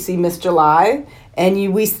landing. We see Miss July, and we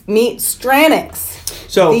meet Stranix,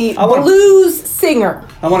 So the blues singer.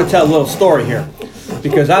 I want to tell a little story here,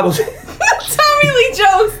 because I was. Tommy Lee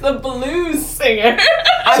Jones, the blues singer.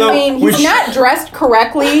 I mean, he's not dressed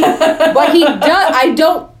correctly, but he does. I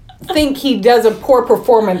don't think he does a poor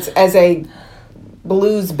performance as a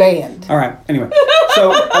blues band. All right. Anyway,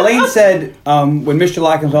 so Elaine said when Miss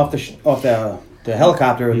July comes off the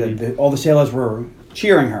helicopter, that all the sailors were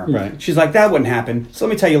cheering her. Right. She's like, that wouldn't happen. So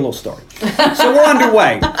let me tell you a little story. So we're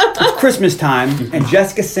underway. It's Christmas time, and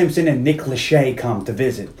Jessica Simpson and Nick Lachey come to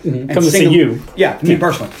visit. And Come to see you. Yeah, me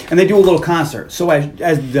personally. And they do a little concert. So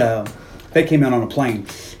as they came in on a plane,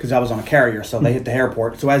 because I was on a carrier, so they hit the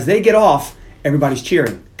airport. So as they get off, everybody's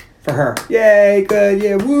cheering for her. Yay, good,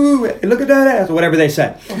 yeah, woo, and look at that ass, or whatever they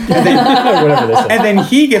said. And then, Whatever they said. and then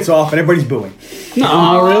he gets off and everybody's booing.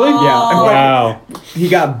 No, really? Yeah. Wow. He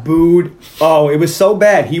got booed. Oh, it was so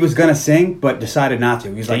bad. He was going to sing, but decided not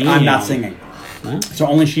to. He's like, I'm not Damn. singing. Well, So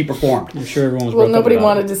only she performed. I'm sure everyone was Well, broke up nobody about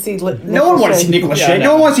wanted it. to see. No one wanted to see Nick Lachey. Yeah, No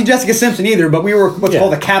no. one wanted to see Jessica Simpson either, but we were what's Yeah.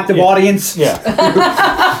 called a captive Yeah. audience. Yeah.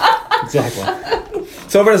 Exactly.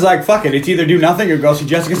 So everybody's like, fuck it. It's either do nothing or go see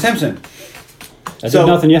Jessica Simpson. I So-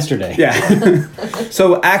 did nothing yesterday. Yeah.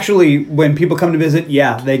 So actually, when people come to visit,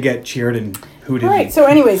 they get cheered and hooted. All right. So,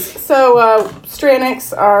 anyways,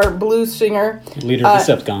 Stranix, our blues singer, Leader of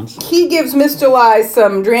Decepticons. he gives Miss July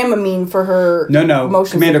some Dramamine for her. No.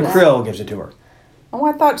 motion Commander sickness. Krill gives it to her. Oh,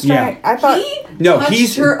 I thought Yeah. I thought He No, touched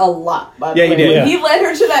he's- her a lot. By the Yeah, he way. did. When Yeah. he led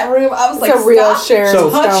her to that room, I was it's like, a real stop Sharon So-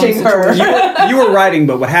 Stone touching her. situation. You were writing,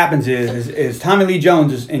 but what happens is Tommy Lee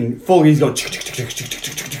Jones is in full. He's going.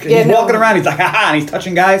 He's walking around. He's like, ha, and he's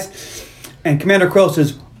touching guys. And Commander Krill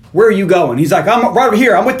says, "Where are you going?" He's like, "I'm right over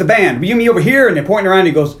here. I'm with the band. You me over here." And they're pointing around.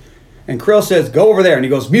 He goes, And Krill says, "Go over there." And he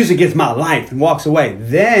goes, "Music is my life," and walks away.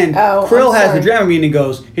 Then Krill I'm has sorry. the Dramamine and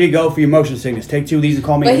goes, "Here you go for your motion sickness. Take 2 of these and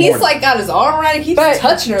call me But in the he's morning." like got his arm around and keeps But-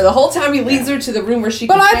 touching her the whole time. He leads her to the room where she.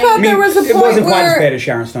 But can I change. thought I mean, there was a it point wasn't quite as where- bad as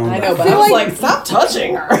Sharon Stone. I know, but feel I was like- like, stop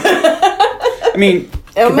touching her. I mean,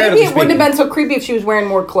 Maybe comparatively it wouldn't have been speaking. so creepy if she was wearing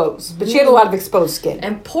more clothes, but she had a lot of exposed skin.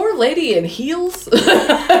 And poor lady in heels.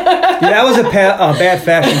 Yeah, that was a bad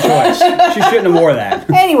fashion choice. She shouldn't have wore that.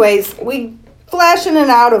 Anyways, we flash in and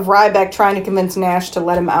out of Ryback trying to convince Nash to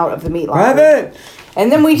let him out of the meat locker. Rabbit. And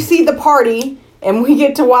then we see the party, and we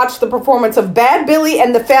get to watch the performance of Bad Billy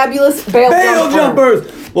and the Fabulous Bail Bail Jumper.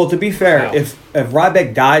 jumpers. Well, to be fair, Wow. if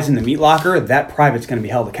Ryback dies in the meat locker, that private's going to be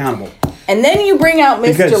held accountable And then you bring out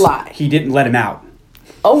Miss because July. he didn't let him out.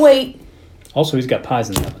 Oh, wait. Also, he's got pies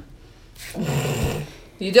in the oven.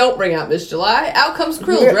 You don't bring out Miss July. Out comes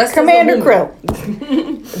Krill dressed Commander as a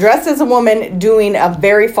woman. Krill. Dressed as a woman doing a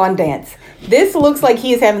very fun dance. This looks like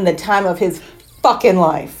he is having the time of his fucking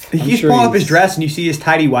life. He's sure pulling up he's- his dress and you see his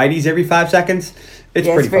tidy whities every 5 seconds. It's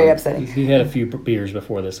Yeah, pretty it's very funny. upsetting. He had a few beers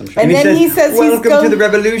before this, I'm sure. And then he says he's "Welcome going- to the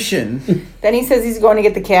revolution." Then he says he's going to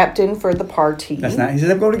get the captain for the party. That's not. He says,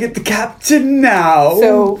 "I'm going to get the captain now."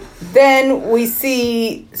 So then we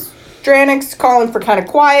see Stranix calling for kind of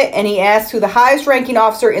quiet, and he asks who the highest ranking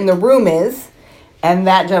officer in the room is. And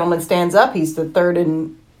that gentleman stands up. He's the third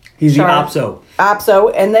in he's the Sharp.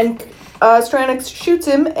 opso and then Stranix shoots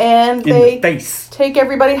him, and in they the face. take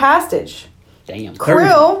everybody hostage. Damn.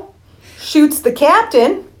 Krill shoots the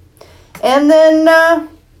captain, and then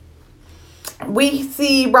we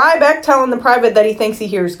see Ryback telling the private that he thinks he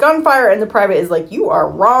hears gunfire, and the private is like, "You are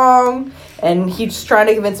wrong," and he's trying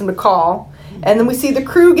to convince him to call. And then we see the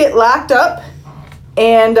crew get locked up,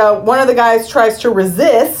 and one of the guys tries to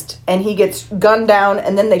resist, and he gets gunned down,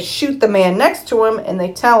 and then they shoot the man next to him, and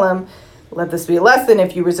they tell him, "Let this be a lesson.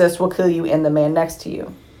 If you resist, we'll kill you and the man next to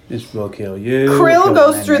you." This will kill you. Krill Kill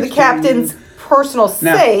goes man through the next to you. captain's personal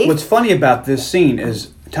Now, safe. what's funny about this scene is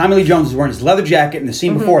Tommy Lee Jones is wearing his leather jacket in the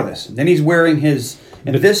scene before this. Then he's wearing his.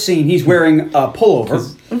 In this scene, he's wearing a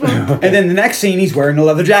pullover, and then the next scene, he's wearing a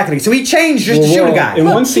leather jacket. So he changed just to shoot a guy. In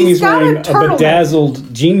Look, one scene, he's he's got a wearing a turtleneck.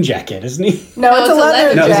 bedazzled jean jacket, isn't he? No, it's a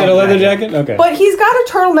leather No, Is jacket. it a leather jacket? Okay. But he's got a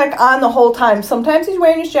turtleneck on the whole time. Sometimes he's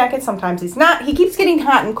wearing his jacket, sometimes he's not. He keeps getting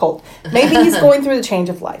hot and cold. Maybe he's going through the change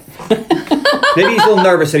of life. Maybe he's a little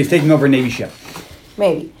nervous that he's taking over a Navy ship.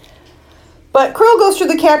 Maybe. But Krill goes through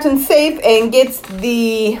the captain's safe and gets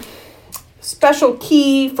the special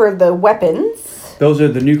key for the weapons. Those are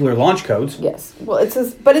the nuclear launch codes. Yes. Well,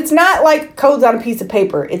 but it's not like codes on a piece of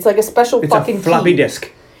paper. It's like a special It's fucking a floppy key.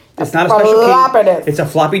 disk. It's not a floppy special disk. key. It's a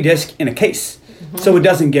floppy disk in a case, so it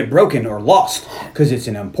doesn't get broken or lost because it's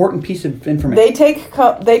an important piece of information.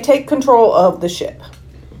 They take control of the ship.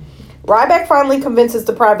 Ryback finally convinces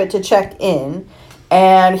the private to check in,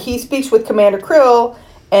 and he speaks with Commander Krill,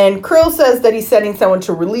 and Krill says that he's sending someone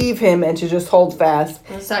to relieve him and to just hold fast.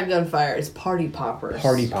 It's not gunfire. It's party poppers.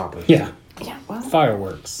 Party poppers. Yeah. Yeah, well,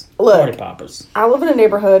 Fireworks. Look. Party poppers. I live in a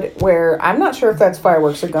neighborhood where I'm not sure if that's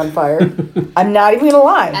fireworks or gunfire. I'm not even gonna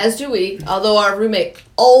lie. As do we, although our roommate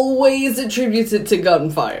always attributes it to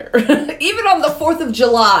gunfire. Even on the 4th of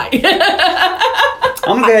July.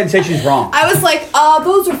 I'm gonna go ahead and say she's wrong. I was like,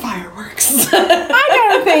 those are fireworks. I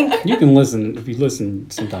gotta think. You can listen. If you listen,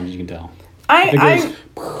 sometimes you can tell. I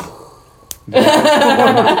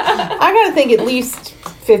gotta think at least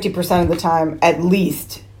 50% of the time, at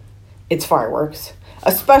least, it's fireworks.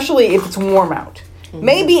 Especially if it's warm out.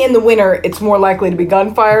 Maybe in the winter, it's more likely to be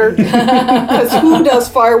gunfire. Because who does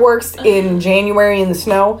fireworks in January in the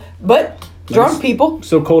snow? But drunk people.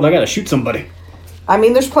 So cold, I gotta shoot somebody. I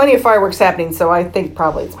mean, there's plenty of fireworks happening, so I think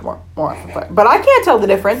probably it's more often fire. But I can't tell the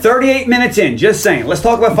difference. 38 minutes in, just saying. Let's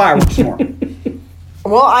talk about fireworks more.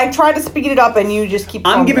 Well, I try to speed it up, and you just keep.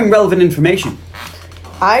 I'm telling giving me. relevant information.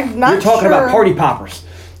 I'm not. You're talking sure. about party poppers.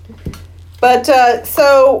 But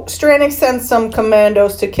so Stranix sends some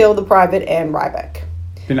commandos to kill the private and Ryback.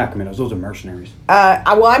 They're not commandos; those are mercenaries.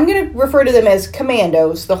 Well, I'm going to refer to them as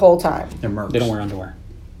commandos the whole time. They're mercs. They don't wear underwear.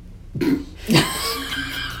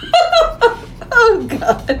 Oh,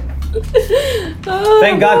 God.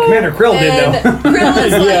 Thank God Commander Krill did, And though. Krill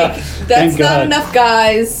is like, Yeah, that's thank not God. enough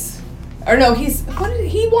guys. Or no,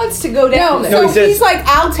 he wants to go down there. So he says- he's like,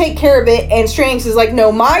 I'll take care of it, and Stranix is like,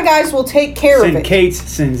 no, my guys will take care of Send it. Kates,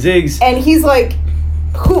 send Ziggs. And he's like,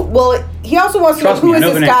 who? Well, he also wants to know Trust me, who I is know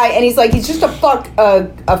the this name. guy, and he's like, he's just a fuck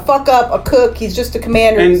up, a cook. He's just a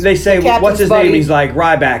commander. And they say, the captain's what's his buddy. name? He's like,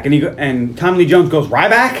 Ryback. And Tommy Lee Jones goes,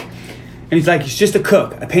 Ryback? And he's like, he's just a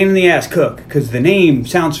cook, a pain in the ass cook, because the name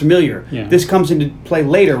sounds familiar. Yeah. This comes into play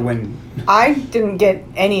later when, I didn't get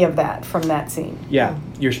any of that from that scene. yeah,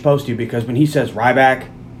 you're supposed to, because when he says Ryback,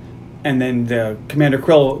 And then the Commander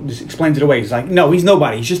Krill just explains it away. He's like, no, he's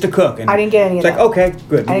nobody. He's just a cook. And I didn't get any of it's that. like, okay,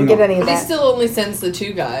 good. I didn't moving get on. any of He that. still only sends the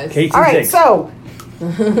 2 guys. Kates All and right, Ziggs. so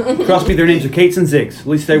Trust me, their names are Kates and Ziggs. At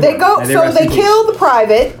least they they were. go. And So rest they in peace. kill the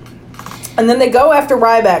private, and then they go after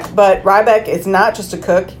Ryback. But Ryback is not just a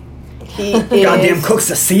cook. He is Goddamn cook's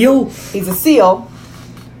a seal. He's a SEAL.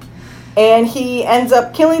 And he ends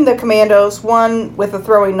up killing the commandos, one with a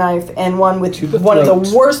throwing knife and one with the one of throat.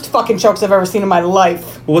 the worst fucking chokes I've ever seen in my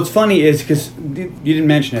life. Well, what's funny is because you didn't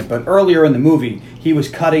mention it, but earlier in the movie, he was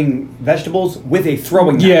cutting vegetables with a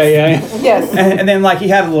throwing knife. Yeah. Yes. And then, like, he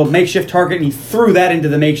had a little makeshift target, and he threw that into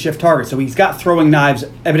the makeshift target. So he's got throwing knives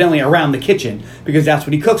evidently around the kitchen because that's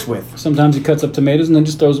what he cooks with. Sometimes he cuts up tomatoes and then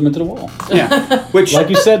just throws them into the wall. Yeah, which Like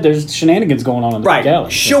you said, there's shenanigans going on in the right,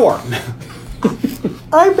 galley. sure.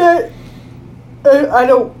 I bet. I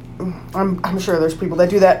don't. I'm sure there's people that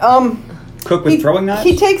do that. Cook with throwing knives.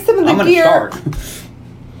 He takes some of the I'm gonna gear. start.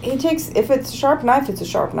 He takes, if it's a sharp knife, it's a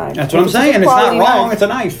sharp knife. That's what I'm If a saying. good It's not quality wrong. knife. It's a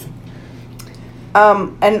knife.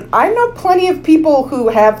 And I know plenty of people who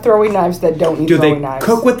have throwing knives that don't need Do they throwing knives.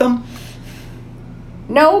 cook with them?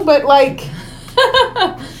 No, but like,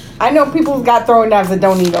 I know people who've got throwing knives that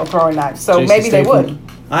don't need no throwing knives, so Jason maybe they Statham. would.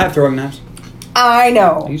 I have throwing knives. I I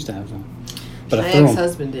know. used to have some. But My I threw them.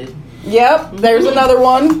 ex-husband did. Yep, there's another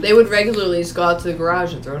one. They would regularly just go out to the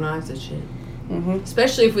garage and throw knives at shit. Mm-hmm.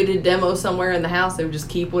 Especially if we did demo somewhere in the house, they would just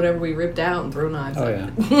keep whatever we ripped out and throw knives Oh, at yeah.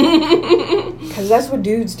 it. Because that's what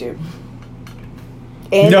dudes do.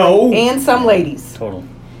 And, No. And some ladies. Total.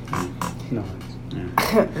 No.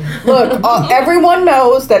 Look, everyone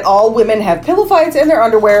knows that all women have pillow fights in their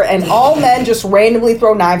underwear, and all men just randomly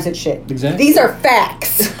throw knives at shit. Exactly. These are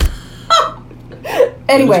facts.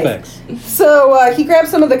 Anyway, Respects. so he grabs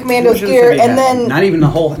some of the commando's Should've gear said he and had- then not even the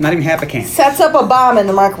whole, not even half a can. sets up a bomb in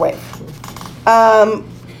the microwave. It's How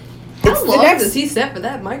the long next. does he set for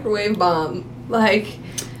that microwave bomb? Like,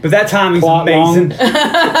 But that timing's Plot amazing. long.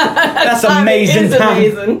 That's amazing It's time.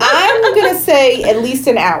 amazing. I'm gonna say at least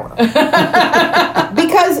an hour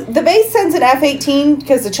because the base sends an F-18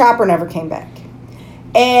 because the chopper never came back,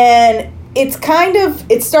 and it's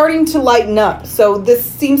starting to lighten up. So this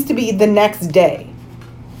seems to be the next day.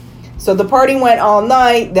 So the party went all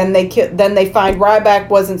night. Then they find Ryback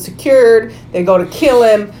wasn't secured. They go to kill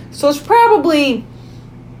him. So it's probably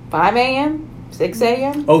 5 a.m., 6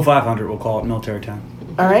 a.m. 0500, we'll call it military time.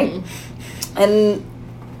 All right. And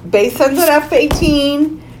base sends an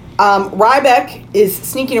F-18. Ryback is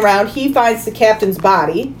sneaking around. He finds the captain's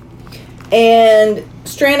body. And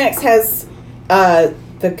Stranex has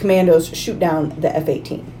the commandos shoot down the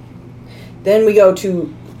F-18. Then we go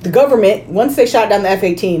to the government. Once they shot down the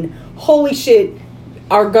F-18, holy shit,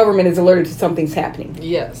 our government is alerted to something's happening.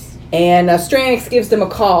 Yes. And Stranex gives them a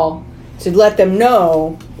call to let them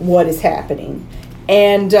know what is happening.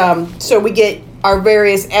 And so we get our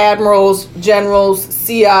various admirals, generals,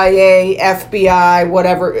 CIA, FBI,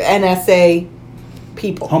 whatever, NSA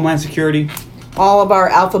people. Homeland Security. All of our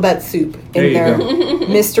alphabet soup There in you their go.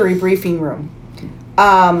 mystery briefing room.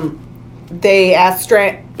 They asked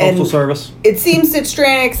Postal and Service. it seems that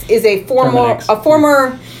Stranex is a Terminex.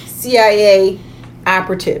 former CIA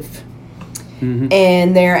operative. Mm-hmm.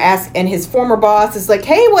 And and his former boss is like,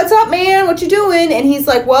 "Hey, what's up, man? What you doing?" And he's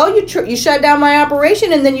like, "Well, you shut down my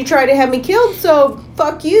operation, and then you tried to have me killed. So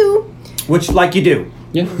fuck you." Which, like you do.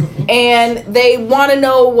 Yeah. And they want to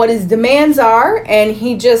know what his demands are, and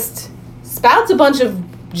he just spouts a bunch of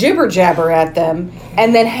jibber jabber at them,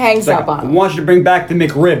 and then hangs It's like, up I on them. want you to bring back the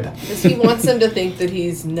McRib. Because he wants them to think that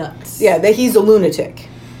he's nuts. Yeah, that he's a lunatic,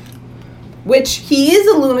 which he is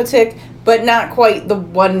a lunatic, but not quite the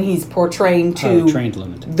one he's portraying to Trained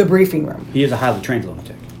lunatic. the briefing room. He is a highly trained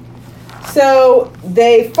lunatic. So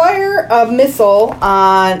they fire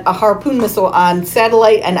a harpoon missile on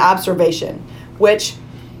satellite and observation, which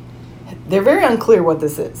they're very unclear what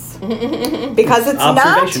this is. Because it's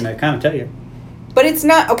Observation, not, I kind of tell you. but it's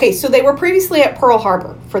not, okay, so they were previously at Pearl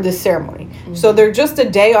Harbor for this ceremony. So they're just a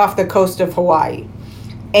day off the coast of Hawaii.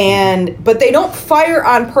 But they don't fire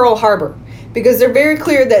on Pearl Harbor because they're very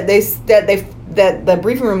clear that that the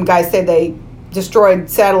briefing room guys say they destroyed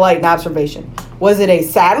satellite and observation. Was it a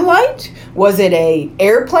satellite? Was it a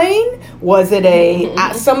airplane? Was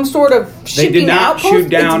it some sort of They shipping did not outpost? shoot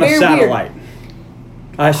down It's a very weird. satellite.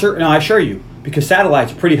 I assure you, because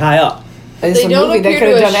satellites are pretty high up. It's They a don't movie. They appear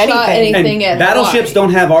could to have have done shot anything. anything. And at battleships Hawaii.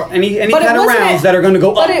 don't have any But it kind of wasn't rounds a- that are going to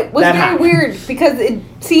go But up it was that very high. weird because it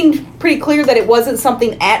seemed pretty clear that it wasn't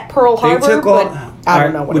something at Pearl They Harbor. took But all- I don't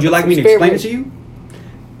Alright, know. What would it you was. like me to It's very explain it to weird. you?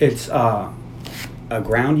 It's a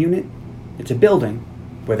ground unit. It's a building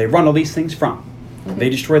where they run all these things from. Mm-hmm. They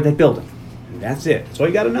destroyed that building. And that's it. That's all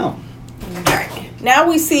you got to know. now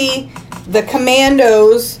we see the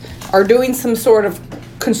commandos are doing some sort of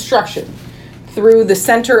construction through the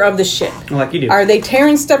center of the ship. Like you do. Are they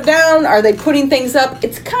tearing stuff down? Are they putting things up?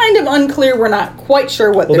 It's kind of unclear. We're not quite sure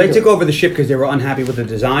what Well, they're they doing. took over the ship because they were unhappy with the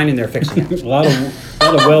design, and they're fixing it. A lot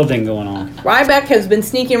of welding going on. Ryback has been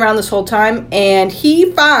sneaking around this whole time, and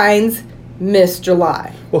he finds Miss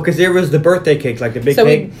July. Well, because there was the birthday cake, like the big So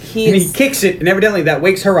cake, he and he is- kicks it, and evidently that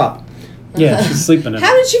wakes her up. Yeah, she's sleeping in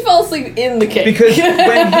How it. did she fall asleep in the cake? Because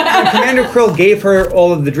when Commander Krill gave her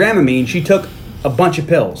all of the Dramamine, she took a bunch of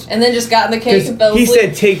pills. and then just got in the cake and fell He asleep.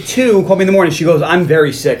 said, take 2, call me in the morning. She goes, I'm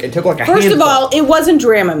very sick. It took like a First of handful. all, it wasn't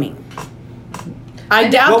Dramamine. I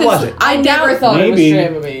doubt What this. was it? I doubt. never thought Maybe.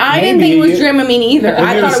 it was Dramamine. I didn't think it was Maybe. Dramamine either. Maybe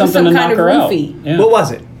I it thought was it was something some to kind knock of her out. roofie. Yeah. What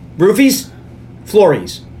was it? Roofies?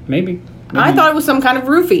 Flories? Maybe. I thought it was some kind of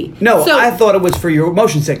roofie. No, So, I thought it was for your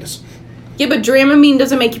motion sickness. yeah, but Dramamine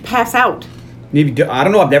doesn't make you pass out. Maybe, I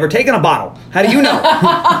don't know. I've never taken a bottle. How do you know?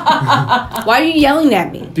 Why are you yelling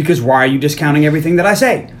at me? Because why are you discounting everything that I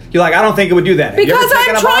say? You're like, I don't think it would do that. Have you ever Because taken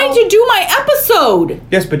I'm a trying bottle? to do my episode.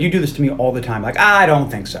 Yes, but you do this to me all the time. Like, I don't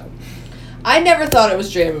think so. I never thought it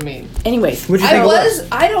was Dramamine. Anyways, What'd you think I it was?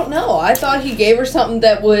 I don't know. I thought he gave her something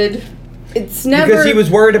that would. it's never. Because he was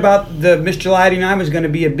worried about the Miss July 89 was going to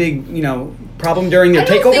be a big, problem during their I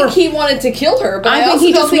don't takeover. think he wanted to kill her, but I I, think also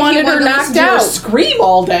he don't just think wanted he her wanted to knocked listen to her out. scream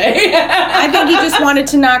all day. I think he just wanted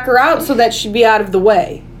to knock her out so that she'd be out of the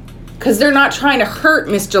way. Because they're not trying to hurt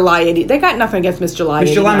Miss July 80. They got nothing against Miss July 89.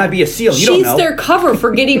 Miss July might be a seal. You She's don't know. their cover for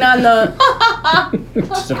getting on the...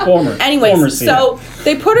 It's a former. former Anyways, scene. so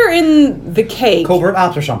they put her in the cake. Covert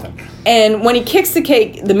ops or something. And when he kicks the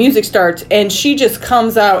cake, the music starts, and she just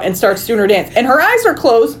comes out and starts doing her dance. And her eyes are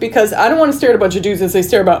closed because I don't want to stare at a bunch of dudes as they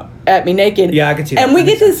stare at me naked. Yeah, I can see that. And we That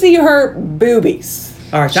get makes to see her boobies.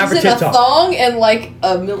 All right, time She's for in a TikTok. thong and like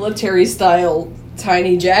a military style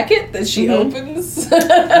tiny jacket that she opens.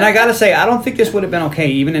 And I got to say, I don't think this would have been okay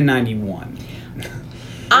even in 91.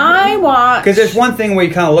 I want... Because there's one thing where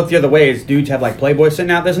you kind of look the other way is dudes have like Playboy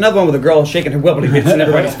sitting out. There's another one with a girl shaking her wibbly bits in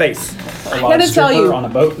everybody's face. A I lot gotta of tell stripper you, on a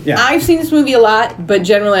boat. Yeah. I've seen this movie a lot, but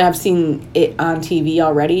generally I've seen it on TV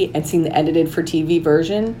already and seen the edited for TV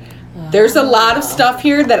version. There's a lot of stuff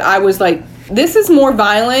here that I was like, this is more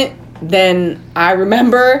violent than I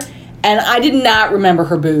remember, and I did not remember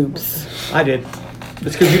her boobs. I did.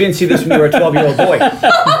 It's because you didn't see this when you were a 12-year-old boy.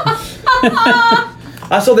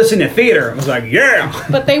 I saw this in the theater. I was like, yeah.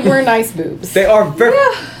 But they were nice boobs. They are very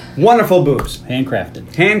wonderful boobs. Handcrafted.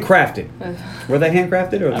 Handcrafted. Were they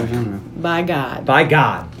handcrafted? Or I don't know. By God. By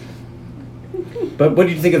God. But what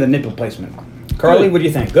did you think of the nipple placement? Carly, Good. what do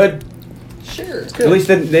you think? Good? Sure. At least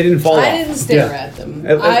they didn't fall off. I didn't stare Yeah. at them.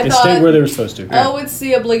 It- I it They thought, stayed where they were supposed to. oh, it's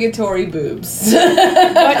the obligatory boobs.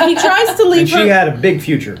 But he tries to And leave she her. had a big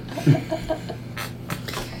future.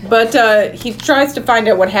 But he tries to find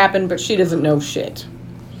out what happened, but she doesn't know shit.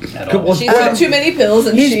 At all. Well, She took too many pills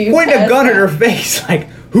and she He's pointing a passed gun at her out. face like,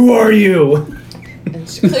 who are you? And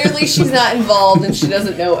clearly she's not involved and she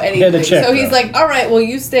doesn't know anything. check, So he's though. like, all right, well,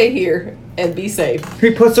 you stay here and be safe. He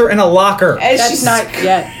puts her in a locker. And That's she's not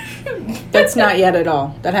yet. That's not yet at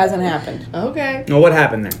all. That hasn't happened. Okay. Well, what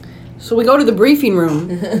happened then? So we go to the briefing room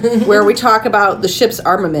where we talk about the ship's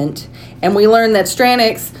armament, and we learn that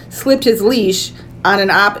Stranix slipped his leash on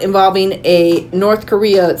an op involving a North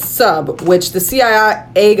Korea sub, which the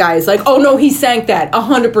CIA guy is like, oh no, he sank that.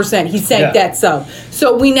 100%. He sank Yeah. that sub.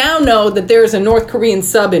 So we now know that there's a North Korean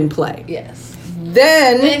sub in play. Yes.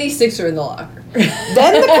 Then And he sticks her in the locker.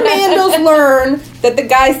 Then the commandos learn that the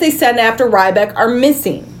guys they sent after Ryback are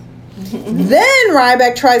missing. Then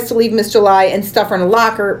Ryback tries to leave Miss July and stuff her in a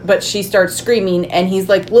locker, but she starts screaming, and he's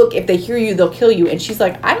like, look, if they hear you, they'll kill you. And she's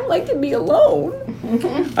like, I don't like to be alone. I'd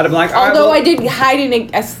have been like, all right, Although well, I did hide in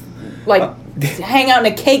hang out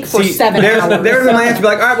in a cake for see, 7 there's, hours. There's my answer. Be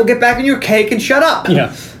like, all right, we'll get back in your cake and shut up.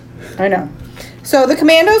 Yeah. I know. So the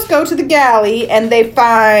commandos go to the galley, and they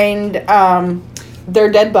find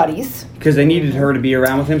their dead buddies. Because they needed her to be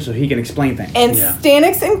around with him so he can explain things. And Yeah.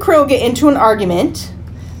 Stanix and Krill get into an argument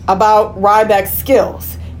about Ryback's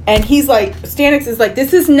skills. And he's like, Stanix is like,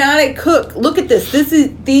 this is not a cook. Look at this. This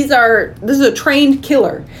is a trained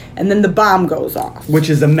killer. And then the bomb goes off. Which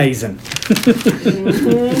is amazing.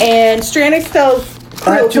 And Stanix tells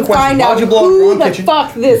I have Krill two to find questions. out How'd you blow up your who own the kitchen?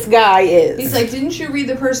 fuck this guy is. He's like, didn't you read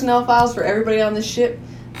the personnel files for everybody on the ship?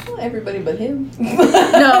 Well, everybody but him. no.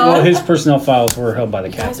 Well, his personnel files were held by the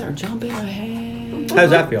You guys captain. are jumping ahead. How does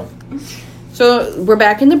that feel? So we're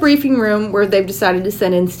back in the briefing room where they've decided to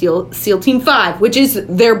send in SEAL Team 5, which is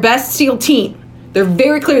their best SEAL team. They're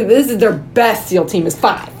very clear that this is their best SEAL team is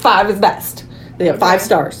 5. 5 is best. They have 5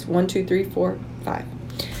 stars. 1, 2, 3, 4, 5.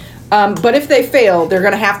 But if they fail, they're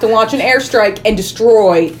going to have to launch an airstrike and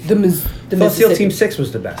destroy the Thought SEAL Mississippi. Team 6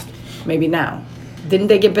 was the best. Maybe now. Didn't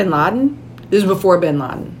they get Bin Laden? This is before Bin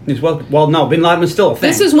Laden. Well, no, Bin Laden was still a thing.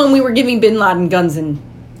 This is when we were giving Bin Laden guns and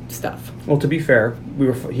stuff. Well, to be fair,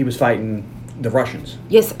 he was fighting the Russians.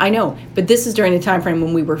 Yes, I know, but this is during the time frame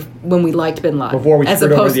when we liked Bin Laden, Before we as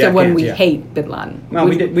screwed over opposed the to when Afghans, we yeah. hate Bin Laden. No,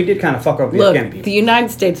 we did kind of fuck over the Look, Afghani people. the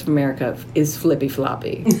United States of America is flippy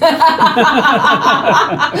floppy. Ain't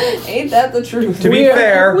that the truth? To be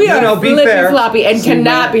fair, we are be flippy fair. floppy and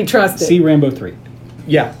cannot be trusted. See Rambo 3.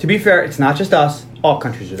 Yeah, to be fair, it's not just us. All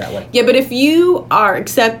countries are that way. Yeah, but if you are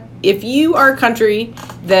a country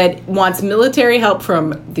that wants military help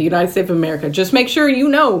from the United States of America, just make sure you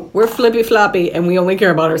know we're flippy floppy and we only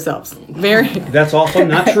care about ourselves. That's also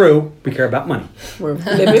not true. We care about money. We're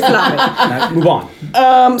flippy floppy. Now, move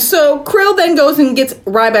on. So Krill then goes and gets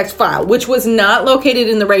Ryback's file, which was not located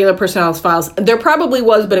in the regular personnel's files. There probably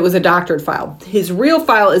was, but it was a doctored file. His real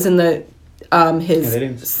file is in the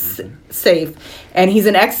safe, and he's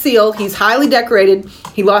an ex-SEAL. He's highly decorated.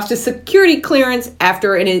 He lost his security clearance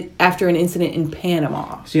after an incident in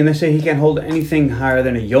Panama. See, and they say he can't hold anything higher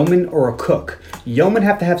than a yeoman or a cook. Yeomen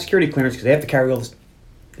have to have security clearance because they have to carry all this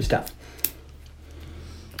stuff.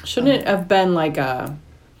 Shouldn't it have been like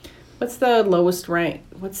what's the lowest rank?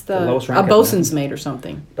 What's the lowest rank a bosun's mate or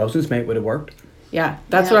something? Bosun's mate would have worked. Yeah,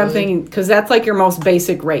 that's what I'm thinking, because that's like your most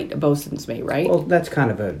basic rate, a bosun's mate, right? Well, that's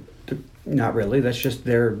kind of not really. That's just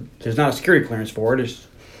there's not a security clearance for it.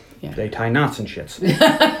 They tie knots and shits.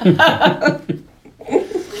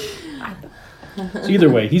 So either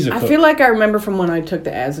way, he's a cook. I feel like I remember from when I took the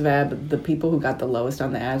ASVAB, the people who got the lowest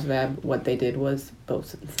on the ASVAB, what they did was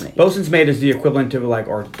bosun's mate. Bosun's mate is the equivalent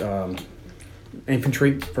to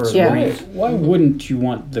infantry for Marines. Why wouldn't you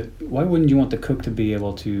want the cook to be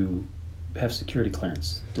able to have security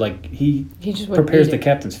clearance? Like he just wouldn't prepares need the it.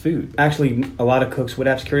 captain's food. Actually, a lot of cooks would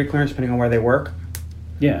have security clearance depending on where they work.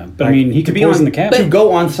 Yeah, but Like, I mean, he could poison the captain. To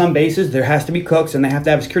go on some bases, there has to be cooks, and they have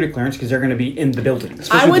to have security clearance because they're going to be in the building.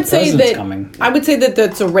 I would the say president's that coming. I would say that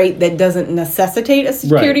that's a rate that doesn't necessitate a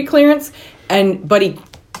security Right. clearance, but he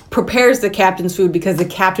prepares the captain's food because the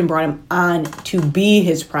captain brought him on to be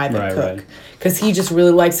his private cook, because he just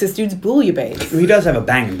really likes this dude's bouillabaisse. He does have a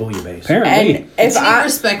banging bouillabaisse. Apparently, And if He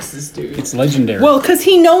respects this dude. it's legendary. well, because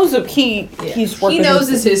he knows he's working. He knows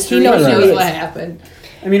his history. He knows he who knows he what is. happened.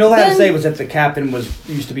 I mean, all I have to Then- say was that the captain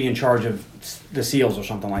used to be in charge of the SEALs or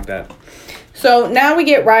something like that. So now we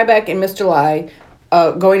get Ryback and Mr. Lai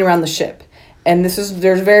going around the ship. And there's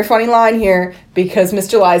a very funny line here because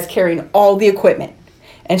Mr. Lai is carrying all the equipment.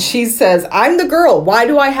 And she says, "I'm the girl. Why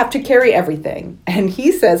do I have to carry everything?" And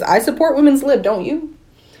he says, "I support women's lib, don't you?"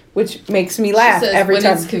 Which makes me laugh She says, every when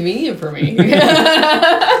time. it's convenient for me.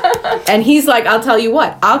 And he's like, "I'll tell you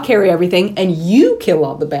what, I'll carry everything and you kill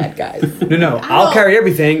all the bad guys." No, I'll carry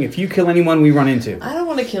everything if you kill anyone we run into. I don't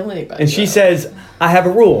want to kill anybody. And she though. says, I have a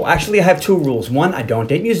rule. Actually, I have two rules. One, I don't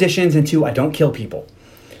date musicians, and two, I don't kill people.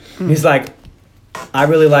 He's like, I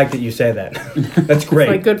really like that you say that. That's great.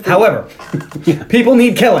 like, good for you. However, people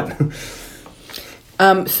need killing.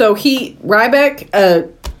 So Ryback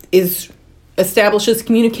establishes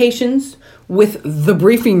communications with the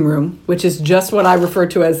briefing room, which is just what I refer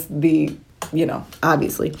to as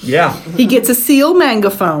obviously. Yeah. He gets a SEAL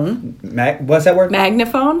mangaphone. What's that word?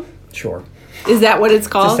 Magnaphone? Sure. Is that what it's It's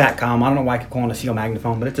called? a SATCOM. I don't know why I keep calling it a SEAL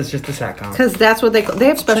magnaphone, but it's just a SATCOM. Because that's what they call. They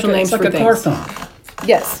have special names it's for like a things. car phone.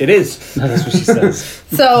 Yes. It is. That's what she says.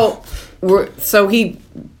 So he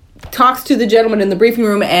talks to the gentleman in the briefing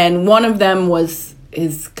room, and one of them was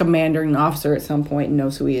his commanding officer at some point and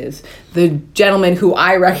knows who he is. The gentleman who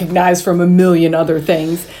I recognize from a million other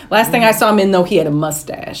things. Last thing I saw him in, though, he had a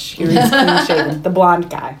mustache. Here he's clean shaven. The blonde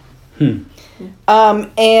guy.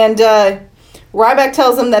 Ryback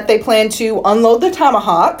tells them that they plan to unload the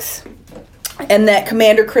Tomahawks and that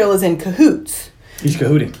Commander Krill is in cahoots. He's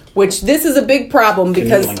cahooting. Which this is a big problem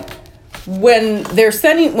because when they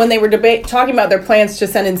were talking about their plans to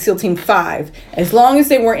send in SEAL Team 5, as long as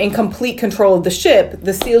they weren't in complete control of the ship,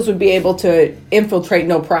 the SEALs would be able to infiltrate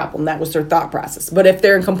no problem. That was their thought process. But if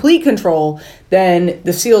they're in complete control, then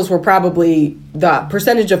the SEALs the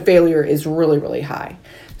percentage of failure is really, really high.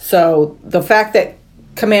 So the fact that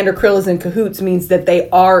Commander Krill is in cahoots means that they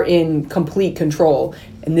are in complete control,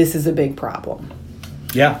 and this is a big problem.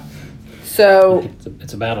 Yeah. So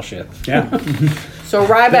It's a battleship. Yeah. So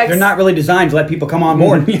Ryback, They're not really designed to let people come on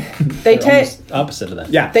board. they Almost opposite of that.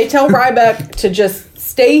 Yeah. They tell Ryback to just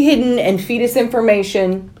stay hidden and feed us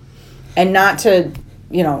information and not to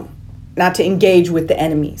engage with the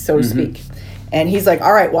enemy, so to speak. And he's like,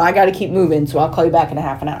 all right, well, I got to keep moving, so I'll call you back in a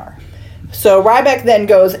half an hour. So Ryback then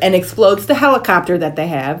goes and explodes the helicopter that they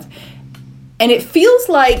have. And it feels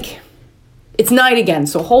like it's night again.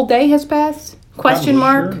 So a whole day has passed? Question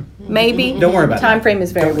mark? Sure. Maybe? Don't worry about Time that. frame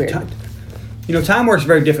is very weird. You know, time works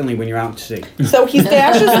very differently when you're out to sea. So he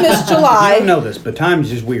stashes Miss You July. don't know this, but time's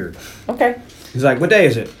just weird. Okay. He's like, what day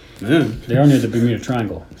is it? They are near the Bermuda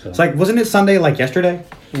Triangle. So. It's like, wasn't it Sunday like yesterday?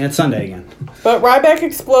 Yeah, it's Sunday again. But Ryback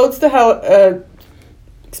explodes the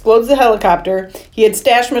helicopter. He had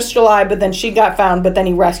stashed Miss July, but then she got found. But then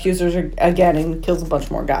he rescues her again and kills a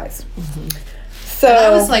bunch more guys. So And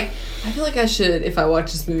I was like, I feel like I should, if I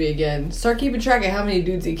watch this movie again, start keeping track of how many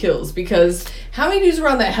dudes he kills. Because how many dudes were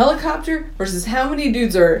on that helicopter versus how many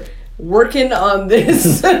dudes are working on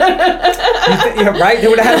this? Yeah, right? They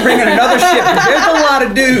would have had to bring in another ship. 'Cause there's a lot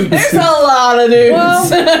of dudes. There's a lot of dudes. Well,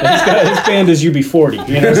 His band is UB40.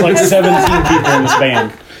 You know, there's like 17 people in this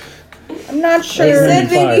band. I'm not They sure. said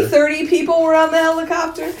maybe Fire. 30 people were on the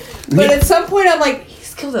helicopter. But at some point, I'm like,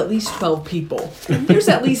 he's killed at least 12 people. There's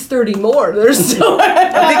at least 30 more. There's still.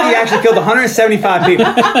 I think he actually killed 175 people.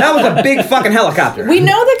 That was a big fucking helicopter. We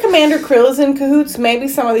know that Commander Krill is in cahoots. Maybe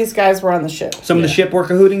some of these guys were on the ship. Some of the ship were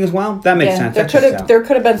cahooting as well. That makes sense. There That could checks have out. there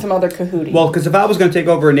could have been some other cahooting. Well, because if I was going to take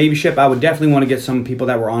over a Navy ship, I would definitely want to get some people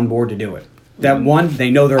that were on board to do it. That one,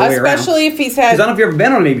 they know their way around. especially if he's Because I had, don't know if you've ever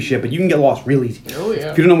been on a Navy ship, but you can get lost real easy. Oh,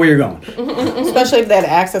 yeah. If you don't know where you're going. especially if they had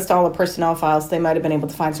access to all the personnel files, they might have been able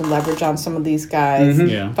to find some leverage on some of these guys.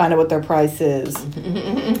 Yeah. Find out what their price is.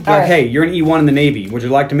 Like, All right. hey, you're an E1 in the Navy. Would you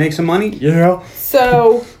like to make some money? Yeah.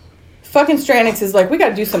 So, fucking Stranix is like, we got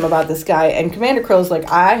to do something about this guy, and Commander Krill's like,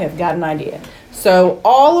 I have got an idea. So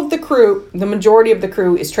all of the crew, the majority of the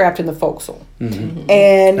crew, is trapped in the forecastle,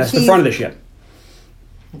 and That's the front of the ship.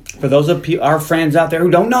 For those of our friends out there who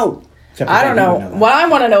don't know. Except for I don't Dave, you know. would that. What I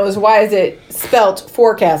want to know is why is it spelt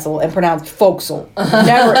forecastle and pronounced forecastle?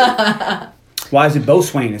 Never. Why is it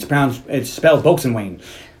Boatswain? It's spelled Boatswain.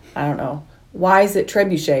 I don't know. Why is it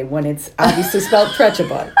trebuchet when it's obviously spelled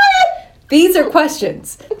Trechabut? These are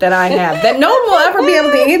questions that I have that no one will ever be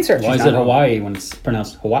able to answer. Why is it Hawaii when it's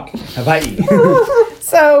pronounced Hawaii? Hawaii.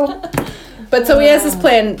 So he has this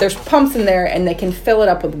plan. There's pumps in there, and they can fill it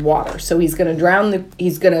up with water. So he's going to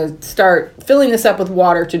he's going to start filling this up with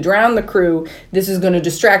water to drown the crew. This is going to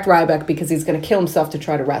distract Ryback because he's going to kill himself to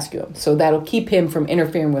try to rescue him. So that'll keep him from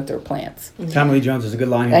interfering with their plans. Tommy Lee Jones is a good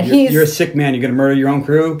line. And You're a sick man. You're going to murder your own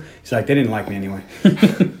crew. He's like, they didn't like me anyway.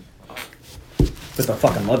 But they'll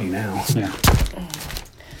fucking love you now. Yeah.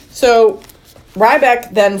 So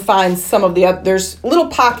Ryback then finds some of the there's little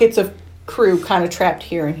pockets of crew kind of trapped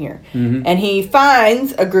here and here. And he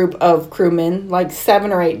finds a group of crewmen, like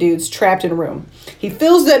 7 or 8 dudes, trapped in a room. He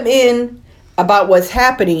fills them in about what's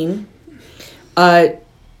happening, and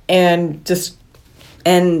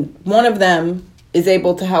one of them is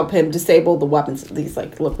able to help him disable the weapons. He's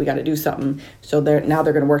like, look, we got to do something. So they're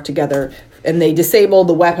going to work together, and they disable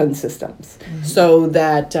the weapon systems so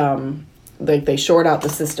that they short out the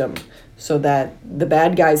system so that the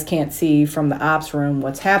bad guys can't see from the ops room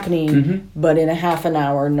what's happening, but in a half an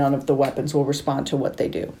hour, none of the weapons will respond to what they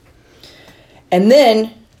do. And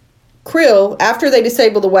then Krill, after they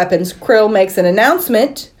disable the weapons, Krill makes an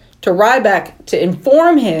announcement to Ryback to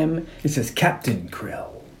inform him It says Captain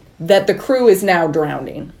Krill. that the crew is now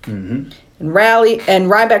drowning. And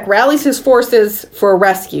Ryback rallies his forces for a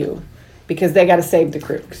rescue because they got to save the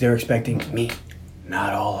crew. Because they're expecting me,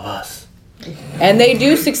 not all of us. And they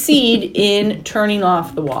do succeed in turning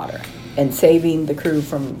off the water and saving the crew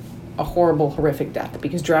from a horrible, horrific death,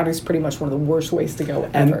 because drowning is pretty much one of the worst ways to go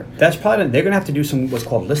ever. And that's probably, they're going to have to do some what's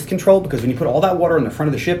called list control, because when you put all that water in the front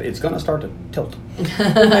of the ship, it's going to start to tilt.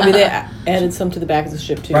 Maybe they added some to the back of the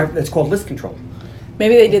ship too. Right? That's called list control.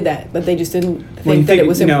 Maybe they did that, but they just didn't think that it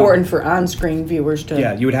was important for on-screen viewers to...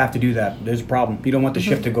 Yeah, you would have to do that. There's a problem. You don't want the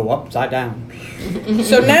ship to go upside down.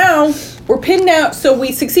 So now we're pinned down. So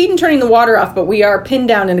we succeed in turning the water off, but we are pinned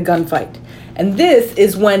down in a gunfight. And this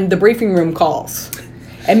is when the briefing room calls.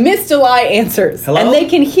 And Miss July answers. Hello? And they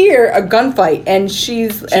can hear a gunfight. And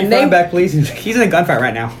she's... Chief, and they back, please. He's in a gunfight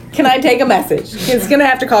right now. Can I take a message? He's going to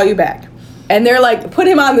have to call you back. And they're like, put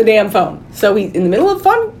him on the damn phone. So he's in the middle of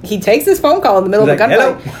fun. He takes his phone call in the middle He's of the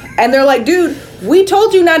like, gunfight. "Hello?" And they're like, dude, we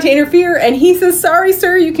told you not to interfere. And he says, sorry,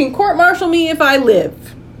 sir, you can court-martial me if I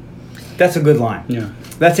live. That's a good line. Yeah.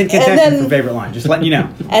 That's in contention for favorite line. Just letting you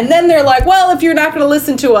know. And then they're like, well, if you're not going to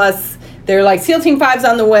listen to us, they're like, SEAL Team 5's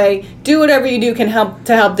on the way. Do whatever you do can help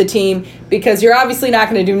to help the team, because you're obviously not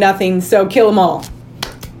going to do nothing, so kill them all.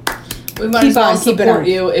 We might Keep as well on keeping support on.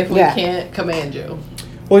 you if we Yeah. can't command you.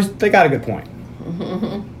 Well, they got a good point.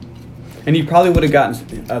 And you probably would have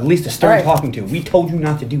gotten at least a stern All right. talking to. We told you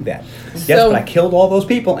not to do that. Yes, So- but I killed all those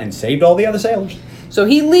people and saved all the other sailors. So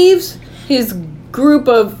he leaves his group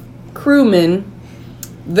of crewmen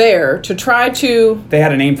there to try to... They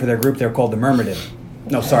had a name for their group. They were called the Myrmidon.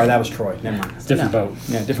 No, sorry, that was Troy. Never mind. Different boat.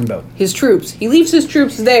 Yeah, different boat. His troops. He leaves his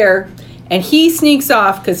troops there, and he sneaks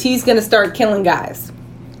off because he's going to start killing guys.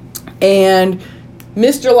 And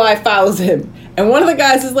Miss July follows him. And one of the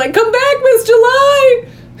guys is like, "Come back, Miss July!"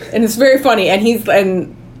 And it's very funny.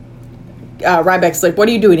 And Ryback's like, "What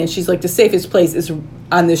are you doing?" And she's like, "The safest place is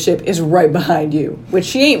on this ship is right behind you," which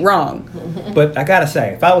she ain't wrong. But I gotta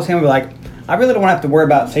say, if I was him, I'd be like, I really don't want to have to worry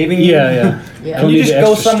about saving you. Yeah. Can you just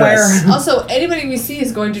go somewhere? Also, anybody we see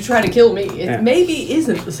is going to try to kill me. It maybe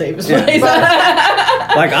isn't the safest place.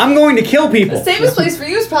 Like, I'm going to kill people. The safest place for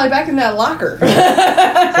you is probably back in that locker.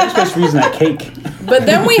 Safest place for using that cake. But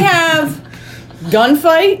then we have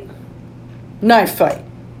gunfight, knife fight,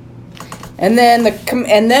 and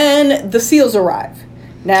then the SEALs arrive.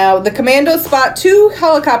 Now the commandos spot 2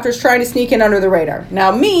 helicopters trying to sneak in under the radar.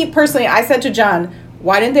 Now, me personally, I said to John,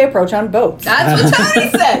 "Why didn't they approach on boats?" That's what Tony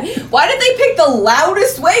said. Why did they pick the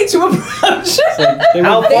loudest way to approach?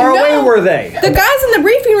 How far away were they? The guys in the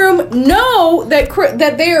briefing room know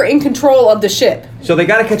that they are in control of the ship. So they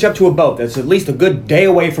got to catch up to a boat that's at least a good day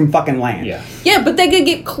away from fucking land. Yeah. Yeah, but they could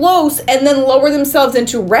get close and then lower themselves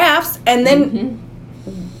into rafts and then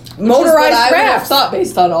motorized I would have rafts. thought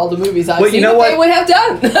based on all the movies I've Well, seen you know that what? they would have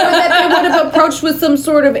done. Or that they would have approached with some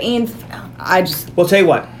sort of Well, tell you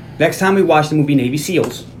what. Next time we watch the movie Navy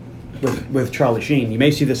SEALs with Charlie Sheen, you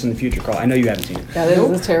may see this in the future, Carl. I know you haven't seen it. That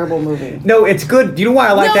is a terrible movie. No, it's good. Do you know why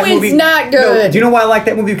I like that movie? No, it's not good. No, do you know why I like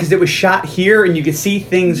that movie? Because it was shot here and you could see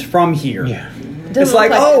things from here. Yeah. It's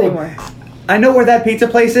like, oh, I know where that pizza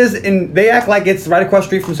place is, and they act like it's right across the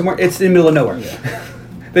street from somewhere. It's in the middle of nowhere. Yeah.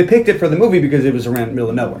 They picked it for the movie because it was around the middle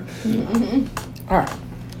of nowhere. All right.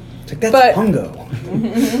 It's like, that's Pungo.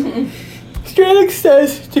 Stranik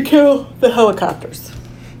says to kill the helicopters.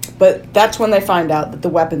 But that's when they find out that the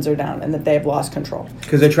weapons are down and that they have lost control.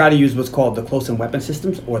 Because they try to use what's called the close-in weapon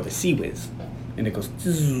systems or the Sea-Whiz. And it goes...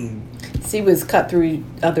 Sea-Whiz cut through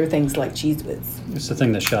other things like Cheese Whiz. It's the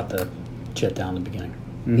thing that shot the jet down in the beginning.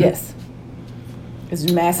 Mm-hmm. Yes. It's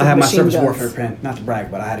massive I have my machine surface guns. warfare pen. Not to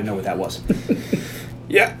brag, but I had to know what that was.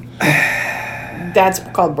 Yeah. That's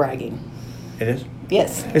called bragging. It is?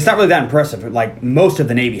 Yes. It's not really that impressive. Like, most of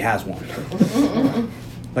the Navy has one.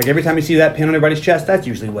 Like, every time you see that pin on everybody's chest, that's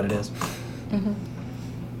usually what it is.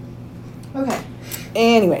 Okay.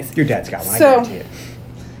 Anyways. Your dad's got one, So- I guarantee it.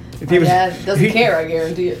 If he was, Dad doesn't care, I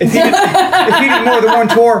guarantee it. If he did more than one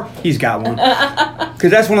tour, he's got one.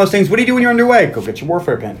 Because that's one of those things. What do you do when you're underway? Go get your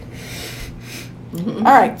warfare pen. All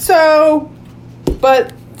right. So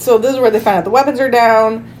this is where they find out the weapons are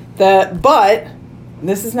down. But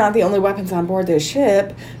this is not the only weapons on board this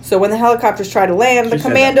ship. So when the helicopters try to land, the She said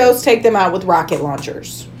commandos take them out with rocket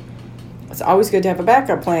launchers. It's always good to have a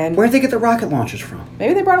backup plan. Where'd they get the rocket launchers from?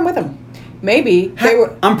 Maybe they brought them with them. Maybe they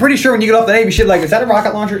were. I'm pretty sure when you get off the Navy shit, like, is that a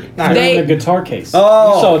rocket launcher? Nah, They- In the guitar case.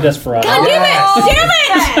 Oh. You saw Desperado. God damn it!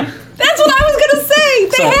 Damn it! That's what I was gonna say.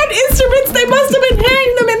 They So- had instruments. They must have been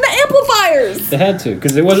hearing them in the amplifiers. They had to,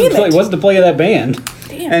 because it wasn't Damn it. it wasn't the play of that band.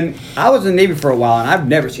 Damn. And I was in the Navy for a while, and I've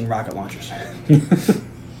never seen rocket launchers.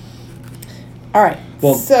 All right.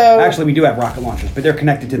 Well, so actually, we do have rocket launchers, but they're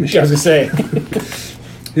connected to the I ship. was gonna say.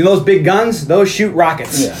 You know those big guns? Those shoot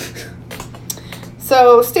rockets. Yeah.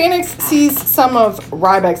 So Stanix sees some of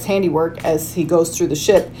Ryback's handiwork as he goes through the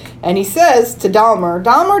ship, and he says to Dahmer,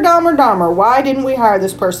 why didn't we hire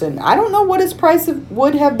this person? I don't know what his price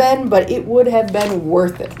would have been, but it would have been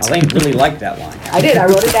worth it. Elaine really liked that line. I did. I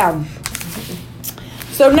wrote it down.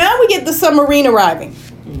 So now we get the submarine arriving.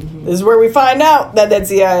 This is where we find out that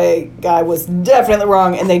CIA guy was definitely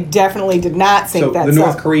wrong, and they definitely did not sink So that the sub.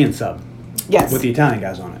 North Korean sub Yes. with the Italian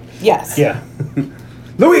guys on it. Yes. Yeah.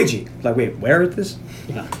 Luigi! Like, wait, where is this?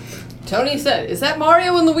 Yeah. Tony said, "Is that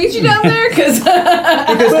Mario and Luigi down there?" Because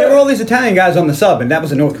Because there were all these Italian guys on the sub, and that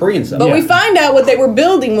was a North Korean sub. But Yeah. we find out what they were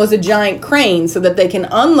building was a giant crane so that they can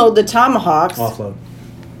unload the tomahawks Offload.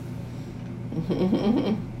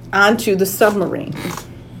 onto the submarine.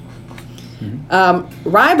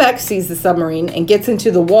 Ryback sees the submarine and gets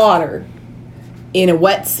into the water in a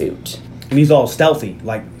wetsuit. And he's all stealthy,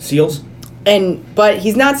 like SEALs. But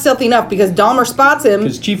he's not stealthy enough because Dahmer spots him.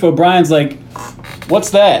 Because Chief O'Brien's like, what's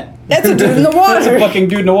that? That's a dude in the There's a water. fucking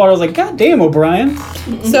dude in the water. I was like, God damn, O'Brien.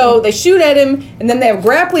 So they shoot at him, and then they have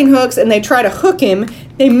grappling hooks, and they try to hook him.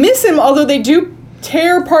 They miss him, although they do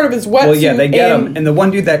tear part of his wetsuit. Well, yeah, they get him. And the one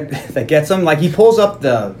dude that gets him, like, he pulls up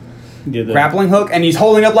the grappling hook, and he's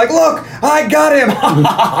holding up like, look, I got him.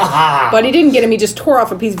 But he didn't get him. He just tore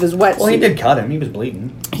off a piece of his wetsuit. Well, he did cut him. He was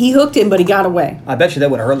bleeding. He hooked him, but he got away. I bet you that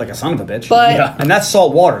would have hurt like a son of a bitch. But- Yeah. And that's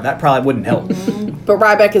salt water. That probably wouldn't help. But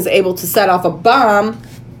Ryback is able to set off a bomb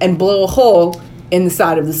and blow a hole in the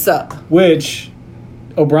side of the sub. Which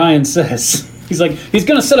O'Brien says. He's like, he's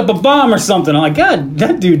going to set up a bomb or something. I'm like, God,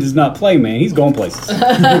 that dude does not play, man. He's going places.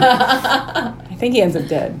 I think he ends up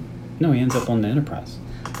dead. No, he ends up on the Enterprise.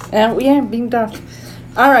 Yeah, beamed off.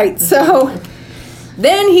 All right, so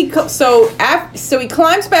then he so he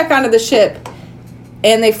climbs back onto the ship,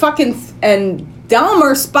 and and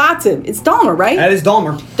Dahmer spots him. It's Dahmer, right? That is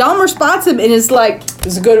Dahmer. Dahmer spots him and is like,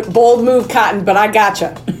 "It's a good, bold move, Cotton, but I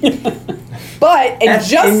gotcha." But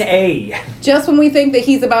S-N-A. just when we think that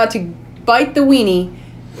he's about to bite the weenie,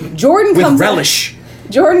 Jordan With comes relish.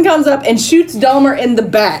 Jordan comes up and shoots Dahmer in the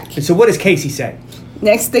back. And so what does Casey say?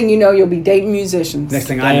 Next thing you know, you'll be dating musicians. Next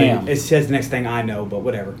thing I Damn. know. It says the next thing I know, but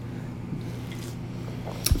whatever.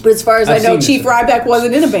 But as far as I've I know, seen Chief this. Ryback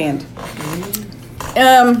wasn't in a band.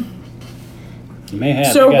 He may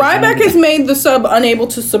have. So They got Ryback has made the sub unable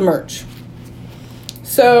to submerge.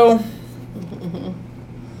 So,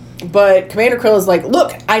 but Commander Krill is like,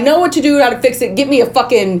 look, I know what to do, how to fix it. Get me a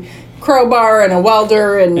fucking crowbar and a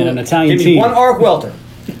welder and And an Italian Give me team. one arc welder,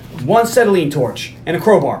 one acetylene torch, and a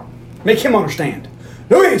crowbar. Make him understand.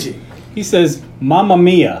 Luigi! He says, Mamma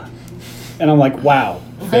Mia. And I'm like, wow.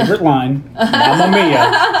 Favorite line. Mamma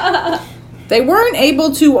Mia. They weren't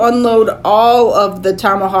able to unload all of the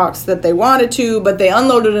tomahawks that they wanted to, but they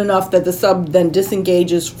unloaded enough that the sub then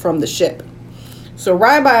disengages from the ship. So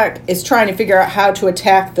Ryback is trying to figure out how to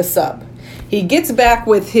attack the sub. He gets back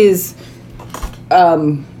with his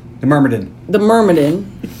The Myrmidon. the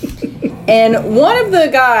Myrmidon, and one of the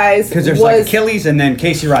guys Because there's was like Achilles and then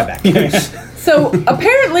Casey Ryback. so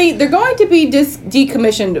apparently they're going to be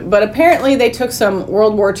decommissioned, but apparently they took some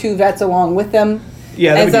World War II vets along with them.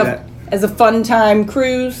 Yeah, they as would do a that. as a fun time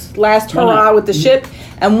cruise, last Why hurrah not? with the ship.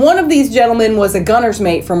 And one of these gentlemen was a gunner's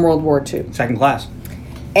mate from World War II. Second class.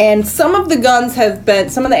 And some of the guns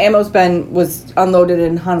some of the ammo's was unloaded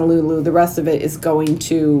in Honolulu. The rest of it is going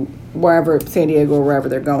to wherever, San Diego or wherever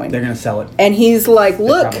they're going. They're going to sell it. And he's like, They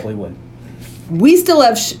look, probably would. we still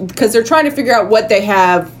have, because they're trying to figure out what they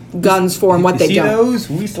have guns for and what You they see don't. those?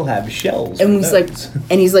 We still have shells. And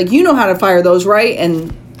he's like, you know how to fire those, right?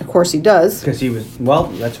 And of course he does. Because he was, well,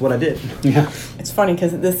 that's what I did. Yeah. It's funny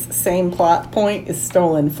because this same plot point is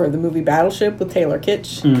stolen for the movie Battleship with Taylor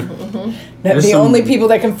Kitsch. That There's the some- only people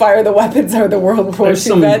that can fire the weapons are the World War II There's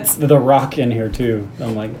some vets. The Rock in here, too.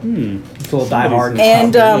 I'm like, It's a little Die Hard.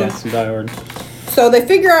 And yeah, some Die Hard. so they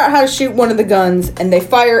figure out how to shoot one of the guns and they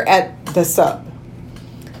fire at the sub.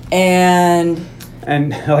 And And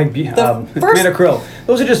like first- Commander Krill,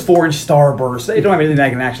 those are just 4-inch starbursts. They don't have anything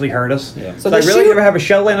that can actually hurt us. Yeah. So So like, they really, shoot- you ever have a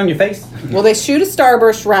shell land on your face? well, they shoot a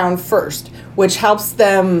starburst round first, which helps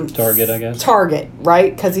them Target, I guess. Target,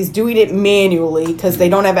 right? Because he's doing it manually because they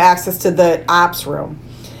don't have access to the ops room.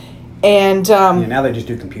 And Yeah, now they just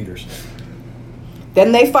do computers.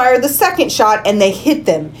 then they fire the second shot and they hit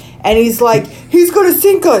them. And he's like, he's going to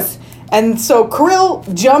sink us. And so Krill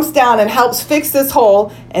jumps down and helps fix this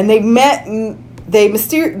hole. And they magically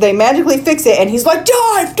fix it. And he's like,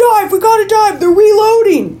 dive, we got to dive. They're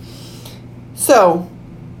reloading. So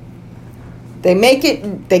they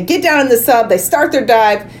get down in the sub. They start their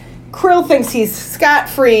dive. Krill thinks he's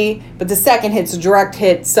scot-free, but the second hit's a direct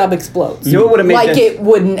hit, sub explodes. You know what would have made like this? it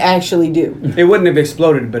wouldn't actually do. It wouldn't have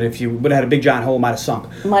exploded, but if you would have had a big giant hole, it might have sunk.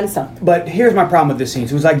 Might have sunk. But here's my problem with this scene.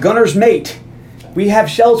 So it was like gunner's mate. We have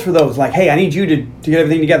shells for those. Like, hey, I need you to get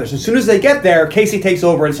everything together. So as soon as they get there, Casey takes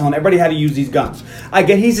over and telling everybody how to use these guns. I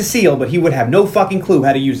get he's a SEAL, but he would have no fucking clue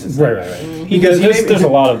how to use this. Right. Because There's a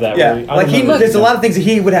lot of that. Yeah, where I like remember- there's a lot of things that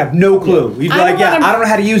he would have no clue. He'd be I like, don't yeah, wanna- I don't know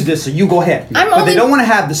how to use this, so you go ahead. I'm but only- they don't want to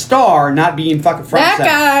have the star not being fucking front That and center.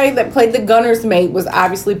 guy that played the gunner's mate was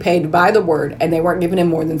obviously paid by the word, and they weren't giving him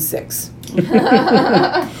more than 6.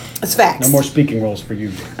 It's facts. No more speaking roles for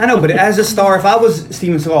you. I know, but as a star, if I was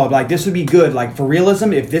Steven Seagal, I'd be like, this would be good, like for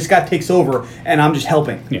realism, if this guy takes over and I'm just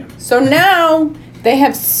helping. Yeah. So now they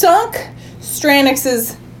have sunk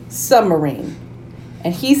Stranix's submarine,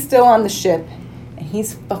 and he's still on the ship, and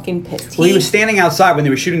he's fucking pissed. Well, he was standing outside when they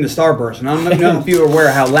were shooting the starburst, and I don't know if you are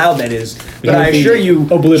aware how loud that is, but I assure you,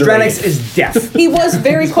 Obliterated. Stranix is deaf. He was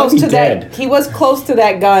very close to dead. that. He was close to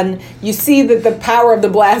that gun. You see that the power of the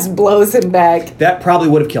blast blows him back. That probably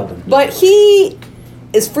would have killed him. But he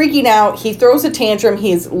is freaking out. He throws a tantrum.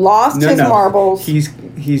 He's lost his marbles.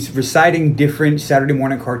 He's reciting different Saturday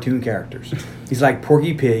morning cartoon characters. He's like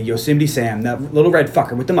Porky Pig, Yosemite Sam, that little red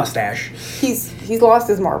fucker with the mustache. He's lost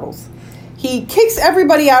his marbles. he kicks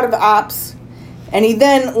everybody out of ops, and he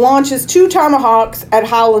then launches 2 tomahawks at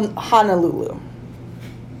Honolulu.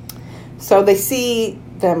 So they see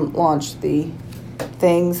them launch the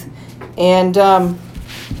things, and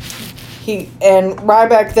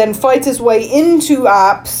Ryback then fights his way into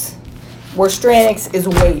ops, where Stranix is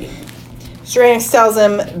waiting. Stranix tells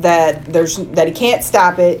him that he can't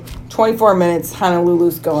stop it. 24 minutes,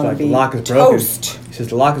 Honolulu's going to be the lock is toast. broken. He says,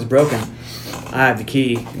 the lock is broken. I have the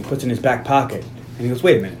key. He puts it in his back pocket. And he goes,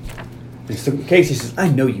 wait a minute. And so Casey says, I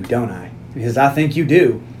know you, don't I? And he says, I think you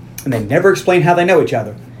do. And they never explain how they know each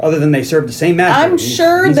other, other than they serve the same master. I'm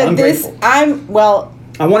sure he's that ungrateful. I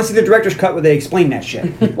want to see the director's cut where they explain that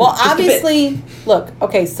shit. Well, obviously, look,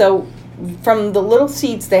 okay, so from the little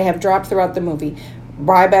seeds they have dropped throughout the movie,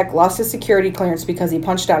 Ryback lost his security clearance because he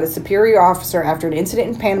punched out a superior officer after an incident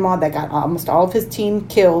in Panama that got almost all of his team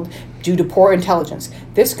killed due to poor intelligence.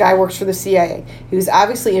 This guy works for the CIA. He was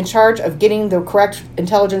obviously in charge of getting the correct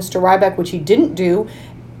intelligence to Ryback, which he didn't do,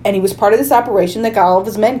 and he was part of this operation that got all of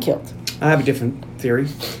his men killed. I have a different theory.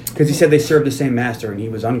 Because he said they served the same master and he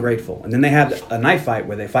was ungrateful. And then they had a knife fight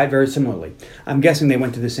where they fight very similarly. I'm guessing they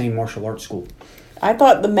went to the same martial arts school. I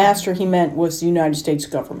thought the master he meant was the United States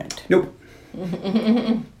government. Nope.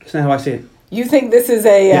 That's not how I see it. You think this is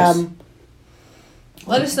a Yes.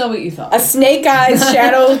 Let us know what you thought. a Snake Eyes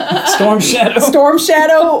shadow Storm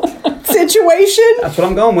Shadow situation? That's what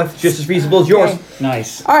I'm going with. Just as feasible as yours. Okay.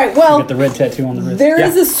 Nice. All right, You well, got the red tattoo on the wrist. there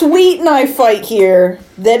is Yeah. a sweet knife fight here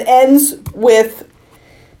that ends with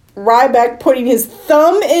Ryback putting his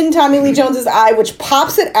thumb in Tommy Lee Jones's eye, which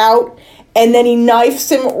pops it out, and then he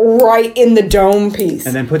knifes him right in the dome piece.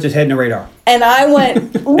 And then puts his head in the radar. And I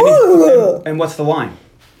went, ooh. And what's the line?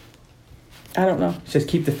 I don't know. It says,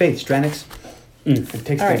 keep the faith, Stranix. And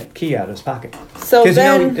takes All the right. key out of his pocket. So Because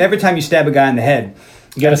then every time you stab a guy in the head,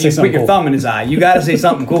 You gotta say put something your cool. thumb in his eye. You gotta say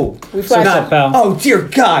something cool. We So flashed not, up, pal. oh dear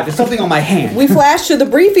God, there's something on my hand. we flash to the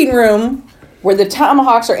briefing room where the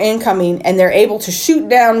Tomahawks are incoming, and they're able to shoot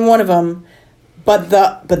down one of them, but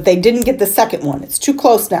they didn't get the second one. It's too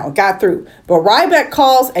close now. It got through. But Ryback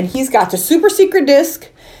calls, and he's got the super secret disc,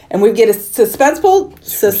 and we get a suspenseful,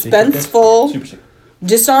 Super secret.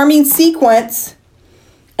 disarming sequence,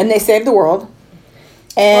 and they save the world.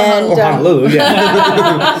 And Or Honolulu,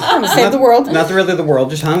 yeah. save the world. Not really the world,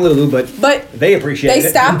 just Honolulu, But they appreciate it. they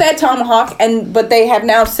stopped that tomahawk, but they have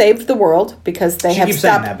now saved the world because they She have keeps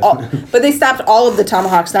saying stopped. that, But they stopped all of the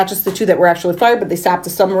tomahawks, not just the 2 that were actually fired, but they stopped the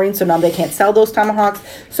submarine, so now they can't sell those tomahawks.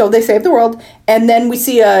 So they saved the world, and then we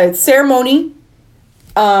see a ceremony.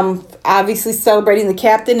 Obviously celebrating the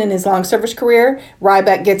captain in his long service career.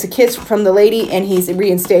 Ryback gets a kiss from the lady, and he's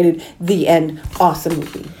reinstated. The end. Awesome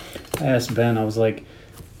movie. I asked Ben, I was like,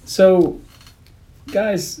 so,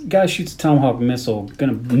 guy shoots a Tomahawk missile,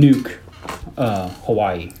 gonna nuke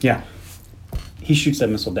Hawaii. Yeah. He shoots that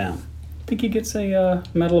missile down. Think he gets a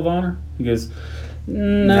Medal of Honor? He goes,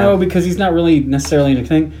 no, because he's not really necessarily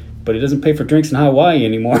anything, but he doesn't pay for drinks in Hawaii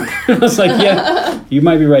anymore. I was like, yeah, you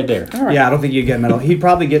might be right there. Yeah, I don't think you'd get a medal. He'd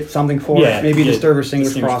probably get something for Yeah, it. Maybe the yeah, Sturger the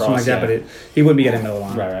Singer's Singer's Cross, something like Cross, that, yeah. but he wouldn't be getting a Medal of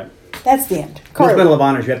Honor. Right. That's the end. Most Carly, Medal of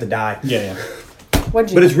Honors, you have to die. Yeah. what'd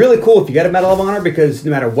you But it's really cool if you get a Medal of Honor because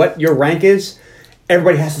no matter what your rank is,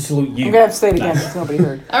 everybody has to salute you. I'm gonna have to say it again because nobody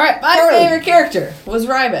heard. All right, my Carly. favorite character was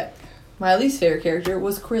Ryback. My least favorite character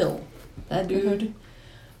was Krill. That dude.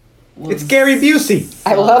 Was It's Gary Busey.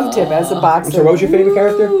 I loved him as a boxer. So what was your favorite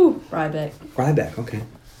character? Ooh, Ryback. Ryback, okay.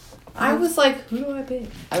 I was like, who do I pick?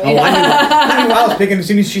 I Oh, mean, I knew I was picking as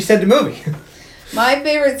soon as she said the movie. my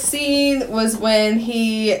favorite scene was when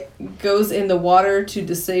he goes in the water to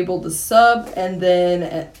disable the sub, and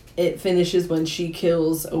then it finishes when she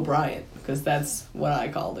kills O'Brien, because that's what I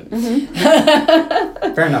called him.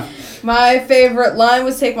 Fair enough. My favorite line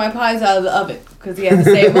was "Take my pies out of the oven," because he had to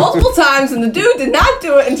say it multiple times, and the dude did not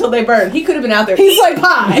do it until they burned. He could have been out there. He's like,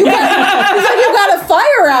 pie. He's like, you got a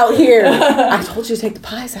fire out here. I told you to take the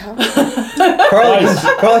pies out.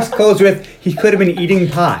 Carlos closed with, he could have been eating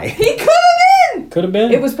pie. He could have been. Could have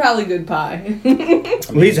been. It was probably good pie.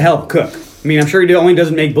 Well, he's a hell of a cook. I mean, I'm sure he only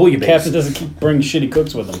doesn't make bouillabaisse. Captain doesn't keep bringing shitty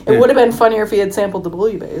cooks with him. It would have been funnier if he had sampled the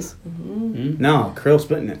bouillabaisse. No, Krill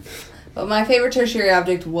splitting it. But my favorite tertiary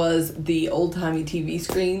object was the old-timey TV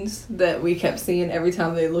screens that we kept seeing every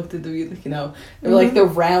time they looked at the, you know, they were like the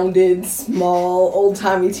rounded, small,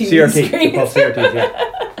 old-timey TV CRT. They're screens. called CRTs,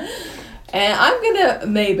 yeah. And I'm gonna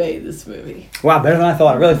maybe this movie. Wow, better than I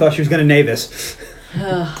thought. I really thought she was going to nay this.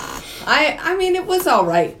 I mean, it was all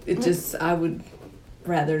right. It just, I would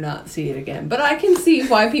rather not see it again. But I can see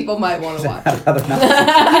why people might want to watch it. I'd rather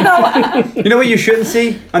not. You know what you shouldn't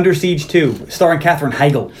see? Under Siege 2, starring Katherine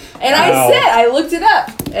Heigl. And Wow. I looked it up,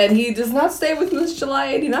 and he does not stay with Miss July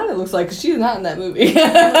 89, it looks like, because she's not in that movie.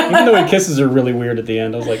 Even though he kisses her really weird at the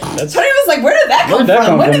end, I was like, that's Tony was like, where did that come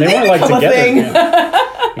from? When did They they weren't like become together. a thing? Yeah.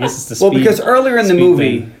 I guess it's the speed. Well, because earlier in the speed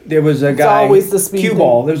movie, thing. there was a guy, always the speed Cue thing.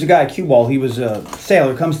 Ball. There was a guy, Cue Ball. He was a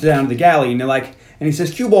sailor, comes down to the galley, and they're like, and he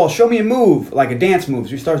says, Cue Ball, show me a move, like a dance move.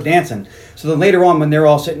 So he starts dancing. So then later on, when they're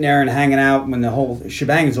all sitting there and hanging out, when the whole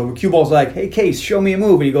shebang is over, Cue Ball's like, hey, Case, show me a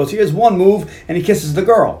move. And he goes, here's one move, and he kisses the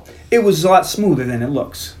girl. It was a lot smoother than it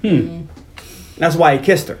looks. That's why he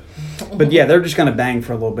kissed her. But yeah, they're just going to bang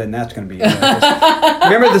for a little bit, and that's going to be it.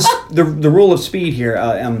 Remember this, the rule of speed here.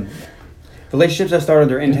 Relationships that start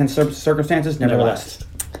under intense circumstances never last.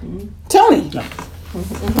 Tony.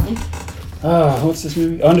 What's this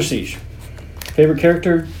movie? Under Siege. Favorite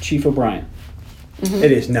character? Chief O'Brien.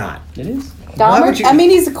 It is not. It is. Why Dahmer? would you- I mean,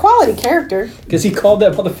 he's a quality character. Because he called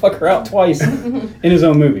that motherfucker out twice in his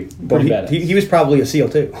own movie. Pretty badass. He was probably a SEAL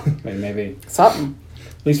too. Maybe. Something.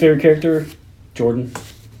 Least favorite character? Jordan.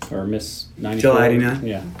 Or Miss 94. July 89?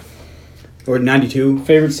 Yeah. Or 92.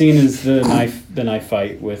 Favorite scene is the knife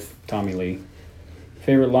fight with Tommy Lee.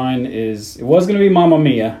 Favorite line is, it was going to be Mamma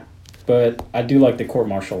Mia, but I do like the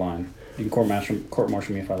court-martial line. You can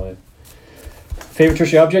court-martial me if I live. Favorite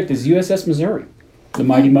tertiary object is USS Missouri, the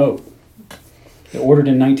Mighty Mo. Ordered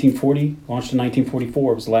in 1940, launched in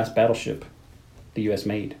 1944. It was the last battleship the U.S.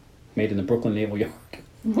 made in the Brooklyn Naval Yard.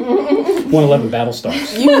 111 battle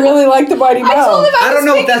stars. You really like the Mighty I told Mo. him I don't was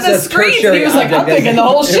know if thinking that's the a screens, and tertiary he was like, I'm object. thinking the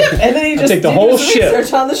whole ship. And then he just take the did whole his ship.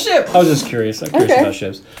 research on the ship. I was just curious. I'm curious Okay. about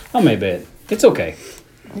ships. I may bet. It's okay.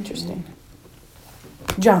 Interesting.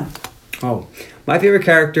 John. Oh, my favorite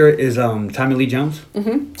character is Tommy Lee Jones.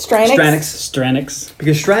 Stranix. Stranix.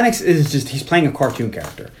 Because Stranix is just, he's playing a cartoon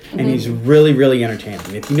character. And he's really, really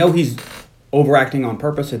entertaining. If you know he's overacting on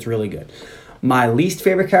purpose, it's really good. My least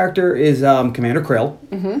favorite character is Commander Krill.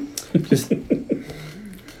 Just,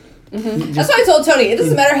 That's why I told Tony, it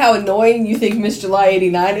doesn't matter how annoying you think Miss July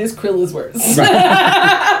 89 is, Krill is worse.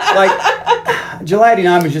 like, July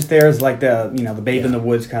 89 was just there as like the, the babe in the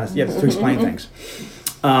woods kind of, to explain things.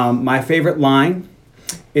 My favorite line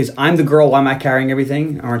is, I'm the girl, why am I carrying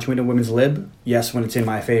everything? Aren't you into women's lib? Yes, when it's in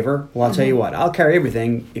my favor. Well, I'll tell you what, I'll carry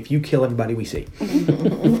everything if you kill everybody we see.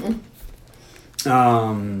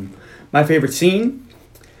 My favorite scene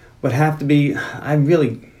would have to be, I'm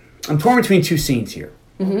torn between two scenes here.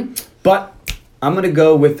 But I'm going to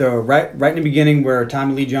go with the right in the beginning where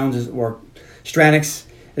Tommy Lee Jones or Stranix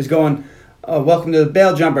is going, welcome to the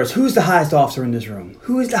bail jumpers. Who's the highest officer in this room?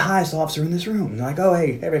 Who is the highest officer in this room? And they're like, oh,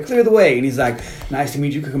 hey, everybody clear the way. And he's like, nice to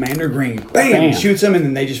meet you, Commander Green. Bam! Bam. Shoots him, and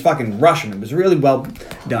then they just fucking rush him. It was really well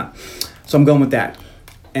done. So I'm going with that.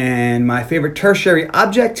 And my favorite tertiary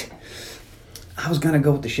object, I was going to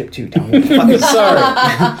go with the ship too, Tony. Fucking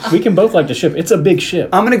sorry. We can both like the ship. It's a big ship.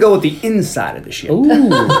 I'm going to go with the inside of the ship. Ooh.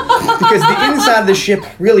 Because the inside of the ship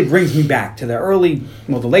really brings me back to the late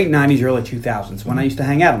 90s, early 2000s, when I used to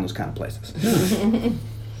hang out in those kind of places.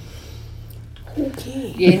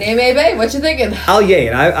 Okay. Yay, nay, may, babe. What you thinking? I'll yay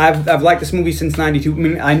it. I've liked this movie since 92. I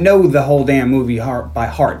mean, I know the whole damn movie by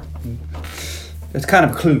heart. It's kind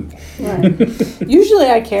of a clue. Right. Usually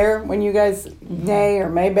I care when you guys nay or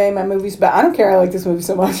may bay my movies, but I don't care. I like this movie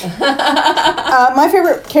so much. My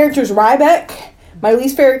favorite character is Ryback. My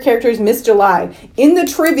least favorite character is Miss July. In the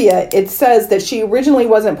trivia, it says that she originally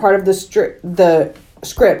wasn't part of the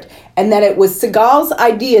script, and that it was Seagal's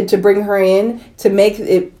idea to bring her in to make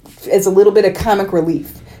it as a little bit of comic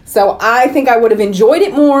relief. So I think I would have enjoyed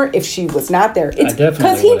it more if she was not there. It's definitely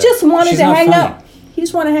because he would've. just wanted She's to not hang funny. out. He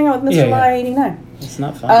just wanted to hang out with Miss Yeah, July yeah. 89. It's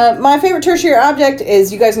not fun. My favorite tertiary object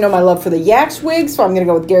is, you guys know my love for the Yaks wig, so I'm going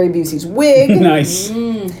to go with Gary Busey's wig. Nice.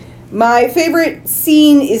 My favorite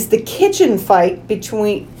scene is the kitchen fight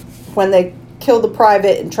between when they kill the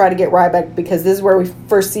private and try to get Ryback, because this is where we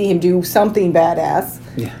first see him do something badass.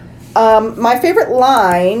 Yeah. My favorite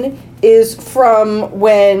line is from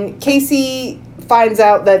when Casey finds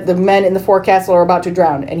out that the men in the forecastle are about to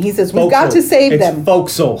drown, and he says, we've got to save them. It's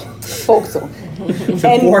Forecastle. Forecastle.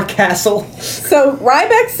 The forecastle. So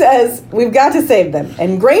Ryback says, we've got to save them.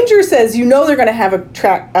 And Granger says, you know they're going to have a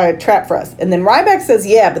trap for us. And then Ryback says,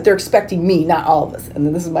 yeah, but they're expecting me, not all of us. And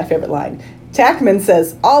then this is my favorite line. Tackman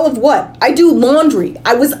says, all of what? I do laundry.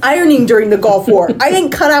 I was ironing during the Gulf War. I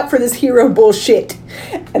ain't cut out for this hero bullshit.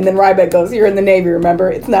 And then Ryback goes, you're in the Navy, remember?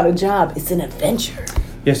 It's not a job. It's an adventure.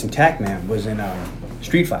 Yes, and Tackman was in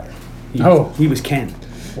Street Fighter. He was Ken.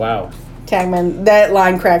 Wow. Tackman, that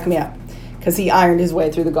line cracked me up because he ironed his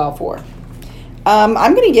way through the Gulf War. I'm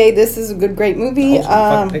gonna yay. This is a good, great movie.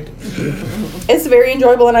 Fucking picked it. It's very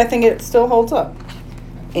enjoyable, and I think it still holds up.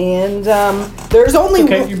 And there's only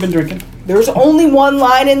Okay, you've been drinking. there's only one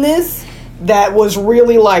line in this that was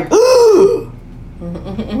really like,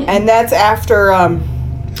 and that's after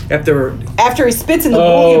he spits in the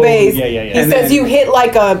bouillabaisse. Yeah. He And says, then- "You hit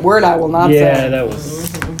like a word I will not Yeah, say." that was.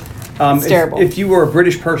 It's terrible. If you were a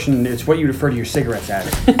British person, it's what you refer to your cigarettes as.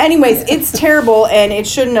 Anyways, it's terrible, and it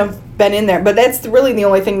shouldn't have been in there. But that's really the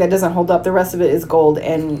only thing that doesn't hold up. The rest of it is gold,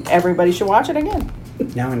 and everybody should watch it again.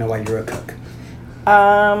 Now I know why you're a cook.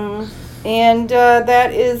 And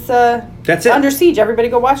that is That's it. Under Siege. Everybody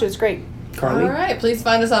go watch it. It's great. Carly? All right. Please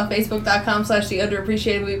find us on Facebook.com/The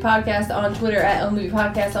Underappreciated Movie Podcast, on Twitter @OhMovie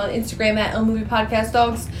Podcast, on Instagram @OhMovie Podcast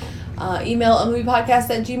Dogs, email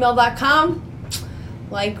ohmoviepodcast@gmail.com.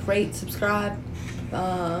 Like, rate, subscribe.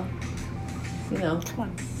 Tell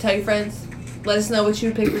your friends. Let us know what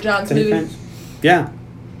you pick for John's Tell your movie. friends. Yeah.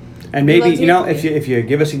 And We'd maybe, love to hear from if you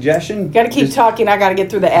give a suggestion. Got to keep just- talking. I got to get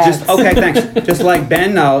through the ads. Just okay, thanks. Just like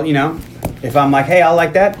Ben, I'll if I'm like, hey, I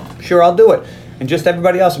like that, sure, I'll do it. And just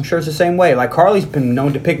everybody else, I'm sure it's the same way. Like Carly's been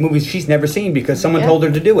known to pick movies she's never seen because someone Yeah. told her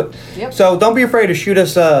to do it. Yep. So don't be afraid to shoot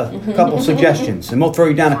us a couple suggestions, and we'll throw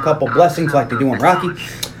you down a couple blessings like they do on Rocky.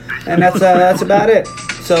 And that's about it.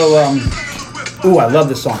 So, ooh, I love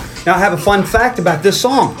this song. Now I have a fun fact about this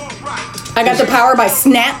song. I got the power by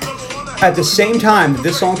Snap. At the same time that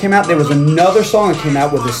this song came out, there was another song that came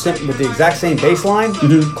out with the exact same bass line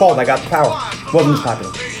called "I Got the Power." Wasn't as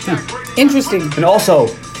popular. Interesting. And also,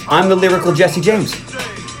 I'm the lyrical Jesse James.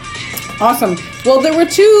 Awesome. Well, there were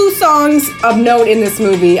two songs of note in this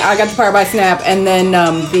movie. I Got the Power by Snap, and then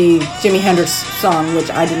the Jimi Hendrix song,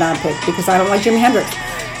 which I did not pick because I don't like Jimi Hendrix.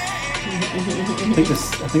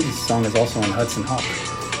 I think this song is also on Hudson Hawk.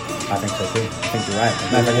 I think so too. I think you're right.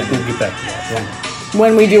 We'll get back to that. Yeah.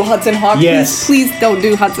 When we do Hudson Hawk, Yes. please don't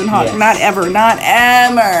do Hudson Hawk. Yes. Not ever. Not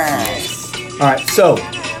ever. All right, so,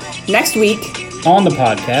 Next week, On the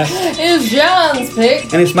podcast, It's John's pick.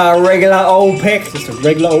 and it's my regular old pick, just a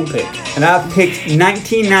regular old pick. and I picked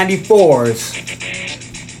 1994's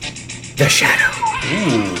The Shadow.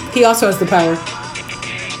 he also has the power.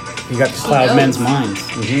 You got this Cloud knows? men's minds.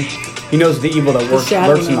 He knows the evil that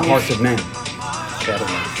shadow lurks in the knows. hearts of men. Shadow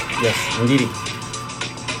Man. Yes, indeed.